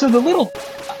 So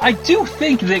I do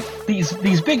think that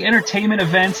these big entertainment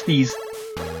events, these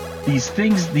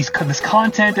things, this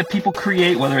content that people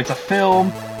create, whether it's a film,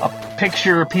 a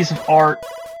picture, a piece of art,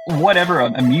 whatever,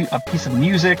 a piece of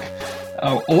music,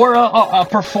 or a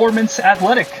performance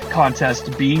athletic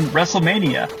contest being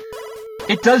WrestleMania,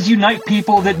 it does unite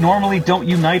people that normally don't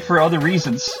unite for other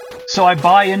reasons. So I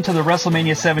buy into the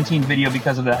WrestleMania 17 video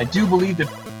because of that. I do believe that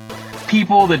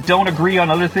people that don't agree on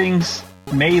other things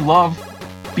may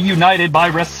be united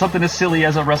by something as silly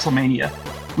as a WrestleMania.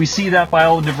 We see that by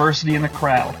all the diversity in the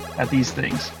crowd at these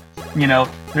things.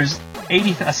 There's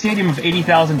a stadium of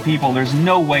 80,000 people. There's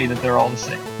no way that they're all the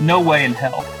same. No way in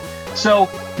hell. So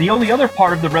the only other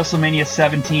part of the WrestleMania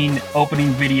 17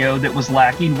 opening video that was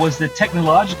lacking was the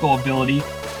technological ability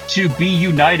to be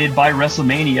united by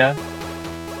WrestleMania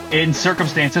in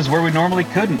circumstances where we normally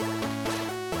couldn't.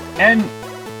 And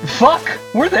fuck,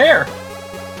 we're there.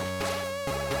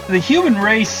 The human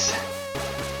race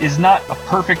is not a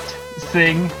perfect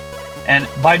thing, and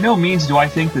by no means do I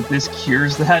think that this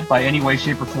cures that by any way,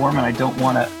 shape, or form, and I don't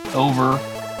want to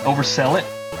oversell it.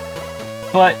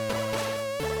 But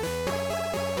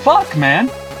fuck, man,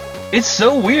 it's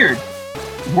so weird.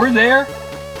 We're there.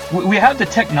 We have the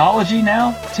technology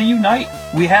now to unite.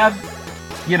 We have,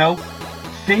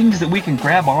 things that we can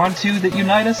grab onto that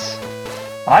unite us.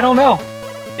 I don't know.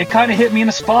 It kind of hit me in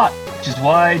a spot, which is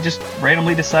why I just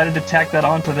randomly decided to tack that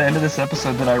on to the end of this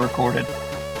episode that I recorded.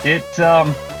 I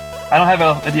don't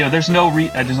have there's no way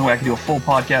I can do a full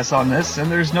podcast on this,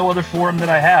 and there's no other forum that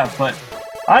I have, but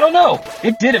I don't know.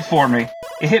 It did it for me.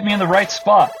 It hit me in the right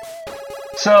spot.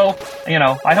 So,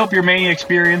 I hope your Mania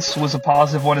experience was a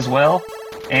positive one as well.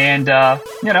 And, I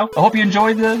hope you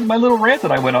enjoyed my little rant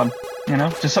that I went on.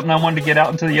 Just something I wanted to get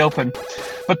out into the open.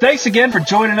 But thanks again for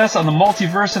joining us on the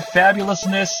Multiverse of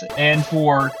Fabulousness and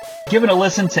for giving a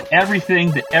listen to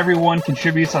everything that everyone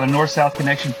contributes on the North-South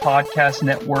Connection Podcast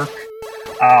Network.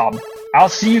 I'll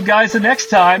see you guys the next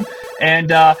time, and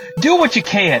do what you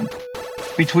can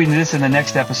between this and the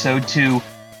next episode to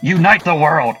unite the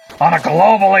world on a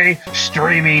globally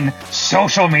streaming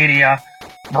social media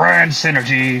brand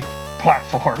synergy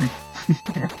platform.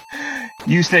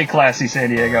 You stay classy, San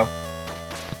Diego.